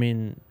 quarters. I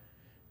mean,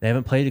 they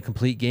haven't played a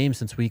complete game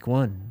since week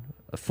 1.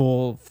 A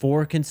full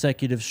 4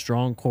 consecutive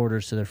strong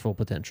quarters to their full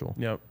potential.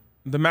 Yep.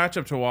 The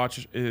matchup to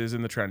watch is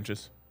in the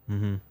trenches.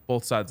 Mm-hmm.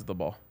 Both sides of the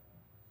ball.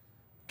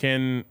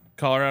 Can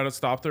Colorado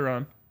stop the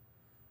run?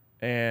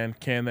 And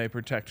can they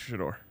protect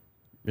Shedeur?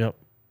 Yep.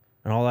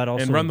 And all that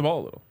also. And run the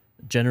ball a little.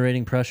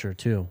 Generating pressure,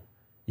 too.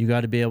 You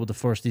got to be able to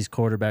force these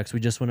quarterbacks.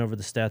 We just went over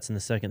the stats in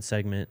the second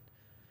segment.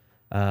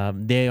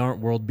 They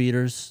aren't world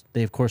beaters.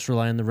 They, of course,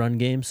 rely on the run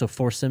game, so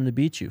force them to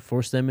beat you.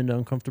 Force them into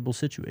uncomfortable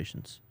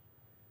situations.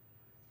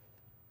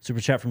 Super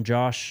chat from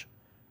Josh.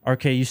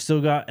 RK, you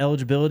still got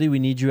eligibility? We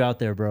need you out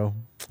there, bro.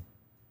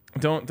 I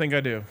don't think I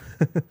do.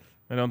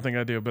 I don't think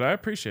I do, but I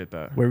appreciate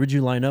that. Where would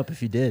you line up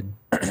if you did?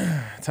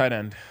 Tight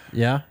end.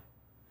 Yeah?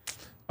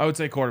 I would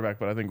say quarterback,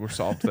 but I think we're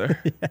solved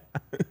there. Yeah,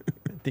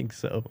 I think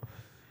so.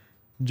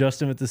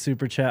 Justin with the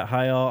super chat.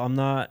 Hi, all. I'm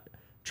not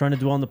trying to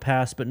dwell on the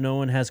past, but no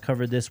one has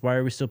covered this. Why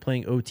are we still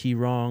playing OT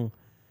wrong?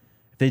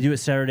 If they do it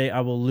Saturday,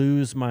 I will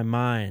lose my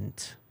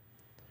mind.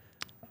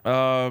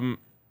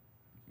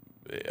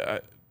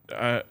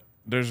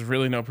 There's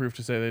really no proof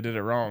to say they did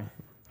it wrong.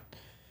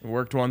 It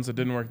worked once, it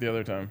didn't work the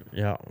other time.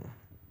 Yeah.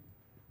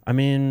 I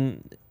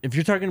mean, if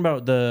you're talking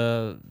about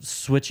the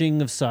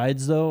switching of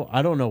sides, though,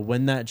 I don't know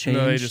when that changed.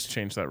 No, they just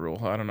changed that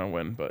rule. I don't know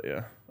when, but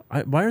yeah.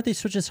 Why aren't they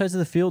switching sides of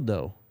the field,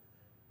 though?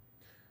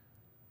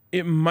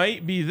 It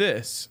might be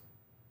this.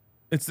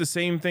 It's the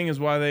same thing as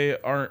why they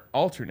aren't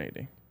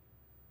alternating.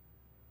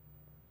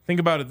 Think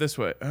about it this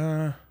way.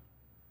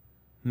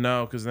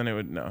 No, because then it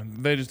would... No,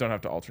 they just don't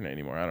have to alternate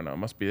anymore. I don't know. It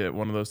must be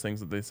one of those things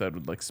that they said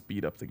would like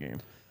speed up the game.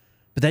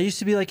 But that used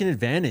to be like an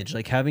advantage,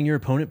 like having your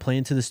opponent play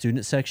into the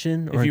student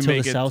section or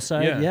until the south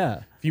side.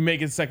 Yeah. If you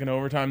make it second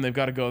overtime, they've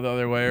got to go the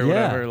other way or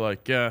whatever.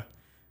 Like,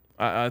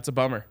 it's a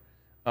bummer.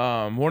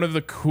 One of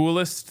the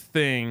coolest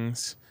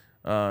things,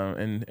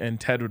 and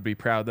Ted would be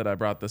proud that I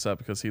brought this up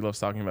because he loves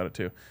talking about it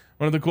too.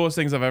 One of the coolest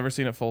things I've ever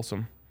seen at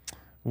Folsom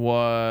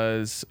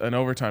was an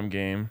overtime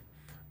game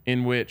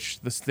in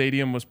which the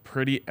stadium was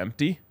pretty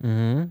empty.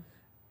 Mm-hmm.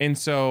 And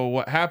so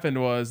what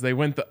happened was they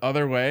went the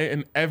other way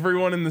and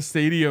everyone in the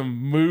stadium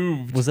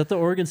moved. Was that the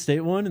Oregon State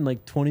one in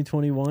like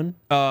 2021?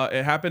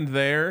 It happened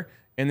there.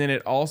 And then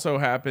it also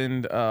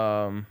happened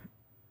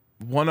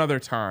one other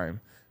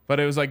time.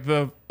 But it was like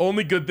the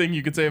only good thing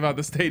you could say about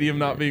the stadium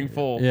not being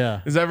full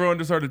is everyone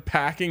just started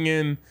packing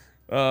in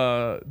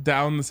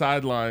down the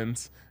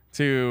sidelines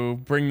to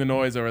bring the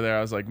noise over there.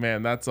 I was like,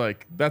 man, that's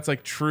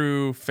like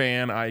true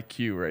fan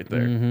IQ right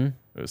there. Mm-hmm.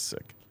 It was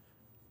sick.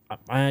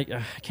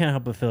 I can't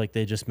help but feel like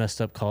they just messed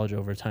up college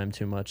overtime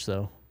too much,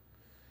 though.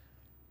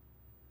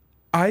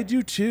 I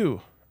do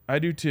too.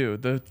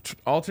 The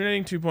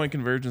alternating 2-point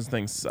convergence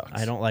thing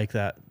sucks. I don't like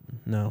that.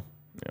 No.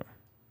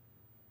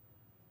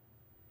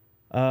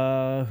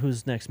 Yeah.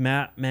 Who's next?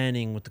 Matt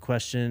Manning with the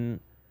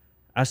question.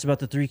 Asked about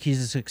the 3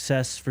 keys of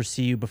success for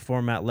CU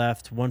before Matt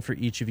left. One for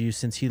each of you.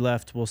 Since he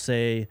left, we'll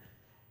say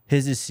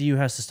his is CU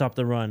has to stop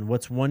the run.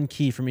 What's one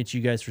key from each of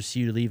you guys for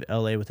CU to leave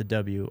LA with a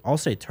W? I'll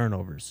say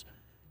turnovers.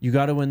 You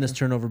got to win this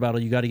turnover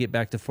battle. You got to get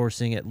back to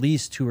forcing at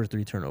least 2 or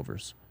 3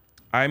 turnovers.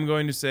 I'm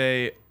going to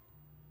say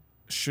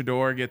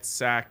Shedeur gets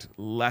sacked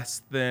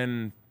less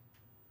than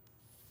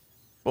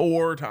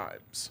 4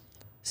 times.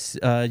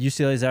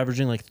 UCLA is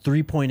averaging like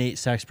 3.8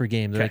 sacks per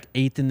game. They're like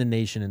 8th in the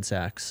nation in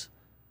sacks.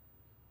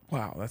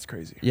 Wow, that's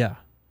crazy. Yeah.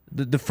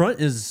 The front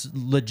is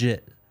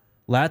legit.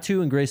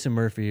 Latu and Grayson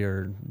Murphy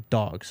are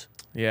dogs.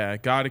 Yeah,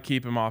 got to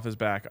keep him off his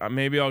back.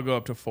 Maybe I'll go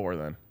up to 4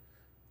 then.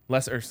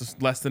 Less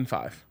than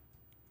 5.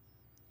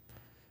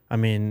 I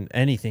mean,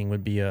 anything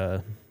would be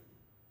an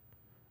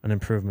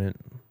improvement.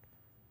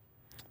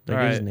 Did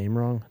I get his name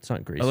wrong? It's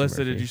not Gracie Alyssa,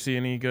 Murphy. did you see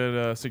any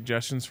good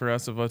suggestions for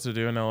us of what to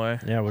do in LA?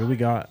 Yeah, what do we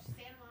got? Santa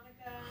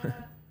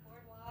Monica,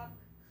 Boardwalk,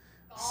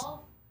 golf.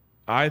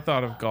 I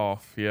thought of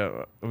golf.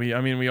 Yeah, we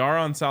are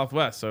on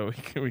Southwest, so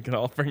we can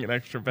all bring an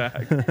extra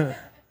bag.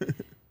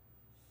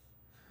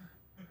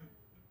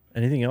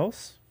 Anything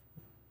else?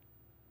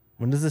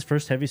 When does this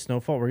first heavy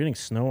snowfall? We're getting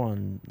snow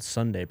on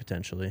Sunday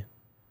potentially.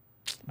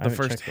 I The haven't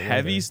first checked the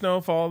heavy weather.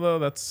 snowfall, though,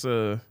 that's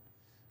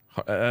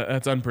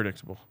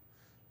unpredictable.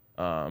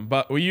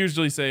 But we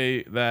usually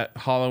say that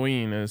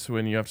Halloween is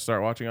when you have to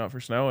start watching out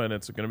for snow, and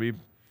it's going to be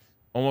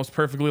almost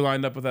perfectly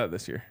lined up with that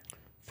this year.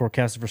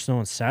 Forecasted for snow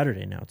on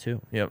Saturday now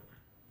too. Yep.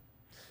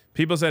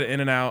 People said In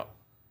and Out.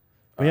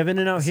 We have In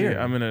and Out here.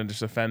 I'm gonna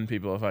just offend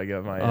people if I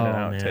give my In Oh, and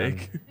Out man.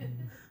 take.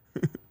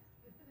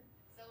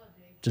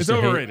 Just It's a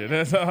hate- overrated.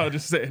 That's how I'll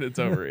just say it. It's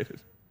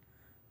overrated.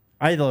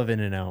 I love In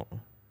and Out.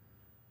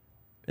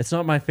 It's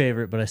not my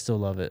favorite, but I still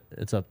love it.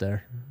 It's up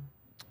there.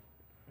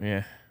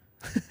 Yeah.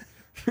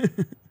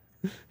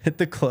 Hit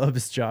the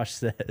clubs, Josh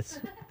says.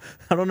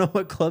 I don't know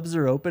what clubs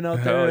are open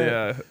out there. Hell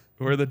at yeah.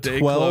 Where the day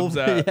 12, clubs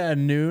at. yeah,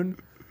 noon.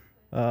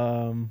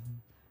 But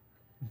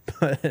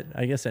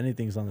I guess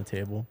anything's on the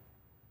table.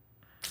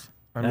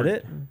 That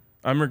it?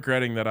 I'm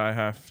regretting that I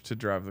have to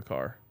drive the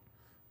car.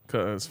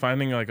 Because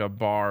finding like a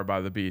bar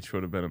by the beach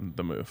would have been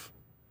the move.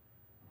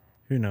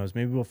 Who knows?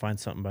 Maybe we'll find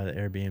something by the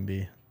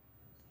Airbnb.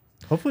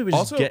 Hopefully we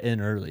just Also- get in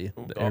early.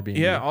 The Airbnb.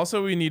 Yeah.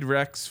 Also, we need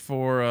Rex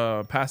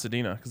for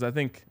Pasadena because I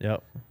think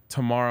Yep.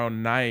 tomorrow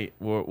night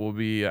we'll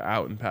be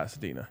out in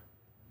Pasadena.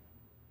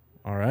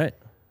 All right.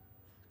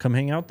 Come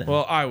hang out then.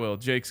 Well, I will.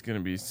 Jake's going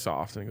to be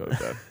soft and go to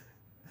bed.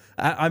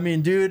 I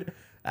mean, dude,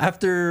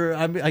 after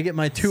I get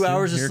my 2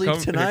 hours of Here sleep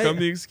come tonight,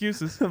 the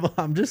excuses.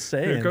 I'm just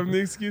saying. Here come the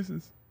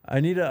excuses.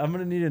 I'm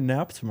gonna need a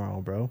nap tomorrow,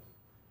 bro.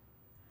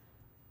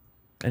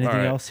 Anything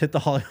right. else? Hit the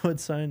Hollywood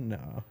sign?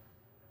 No.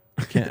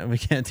 We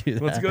can't do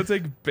that. Let's go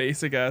take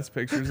basic ass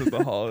pictures of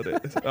the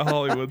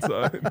Hollywood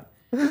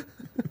sign.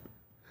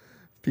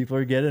 People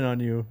are getting on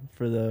you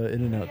for the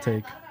In and Out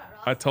take.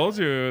 I told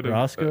you it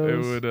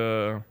Roscoe's?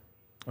 would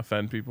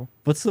offend people.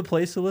 What's the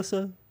place,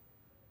 Alyssa?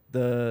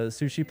 The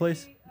sushi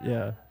place?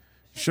 Yeah.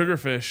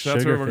 Sugarfish.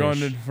 That's where we're going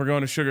to. Sugarfish. We're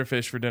going to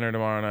Sugarfish for dinner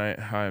tomorrow night.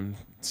 I'm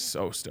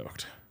so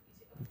stoked.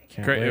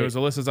 Can't Great. wait. It was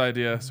Alyssa's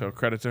idea, so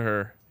credit to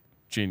her.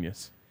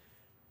 Genius.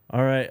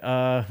 All right.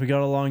 We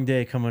got a long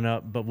day coming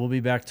up, but we'll be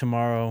back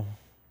tomorrow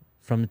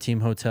from the team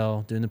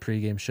hotel doing the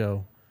pregame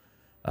show.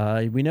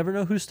 We never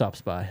know who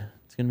stops by.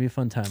 It's gonna be a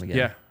fun time again.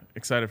 Yeah,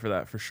 excited for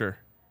that for sure.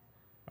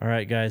 All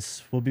right,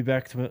 guys. We'll be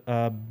back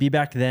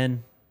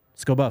then.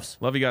 Let's go Buffs.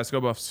 Love you guys. Go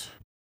Buffs.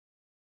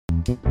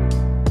 We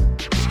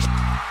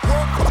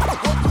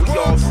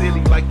all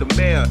silly like the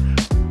mayor.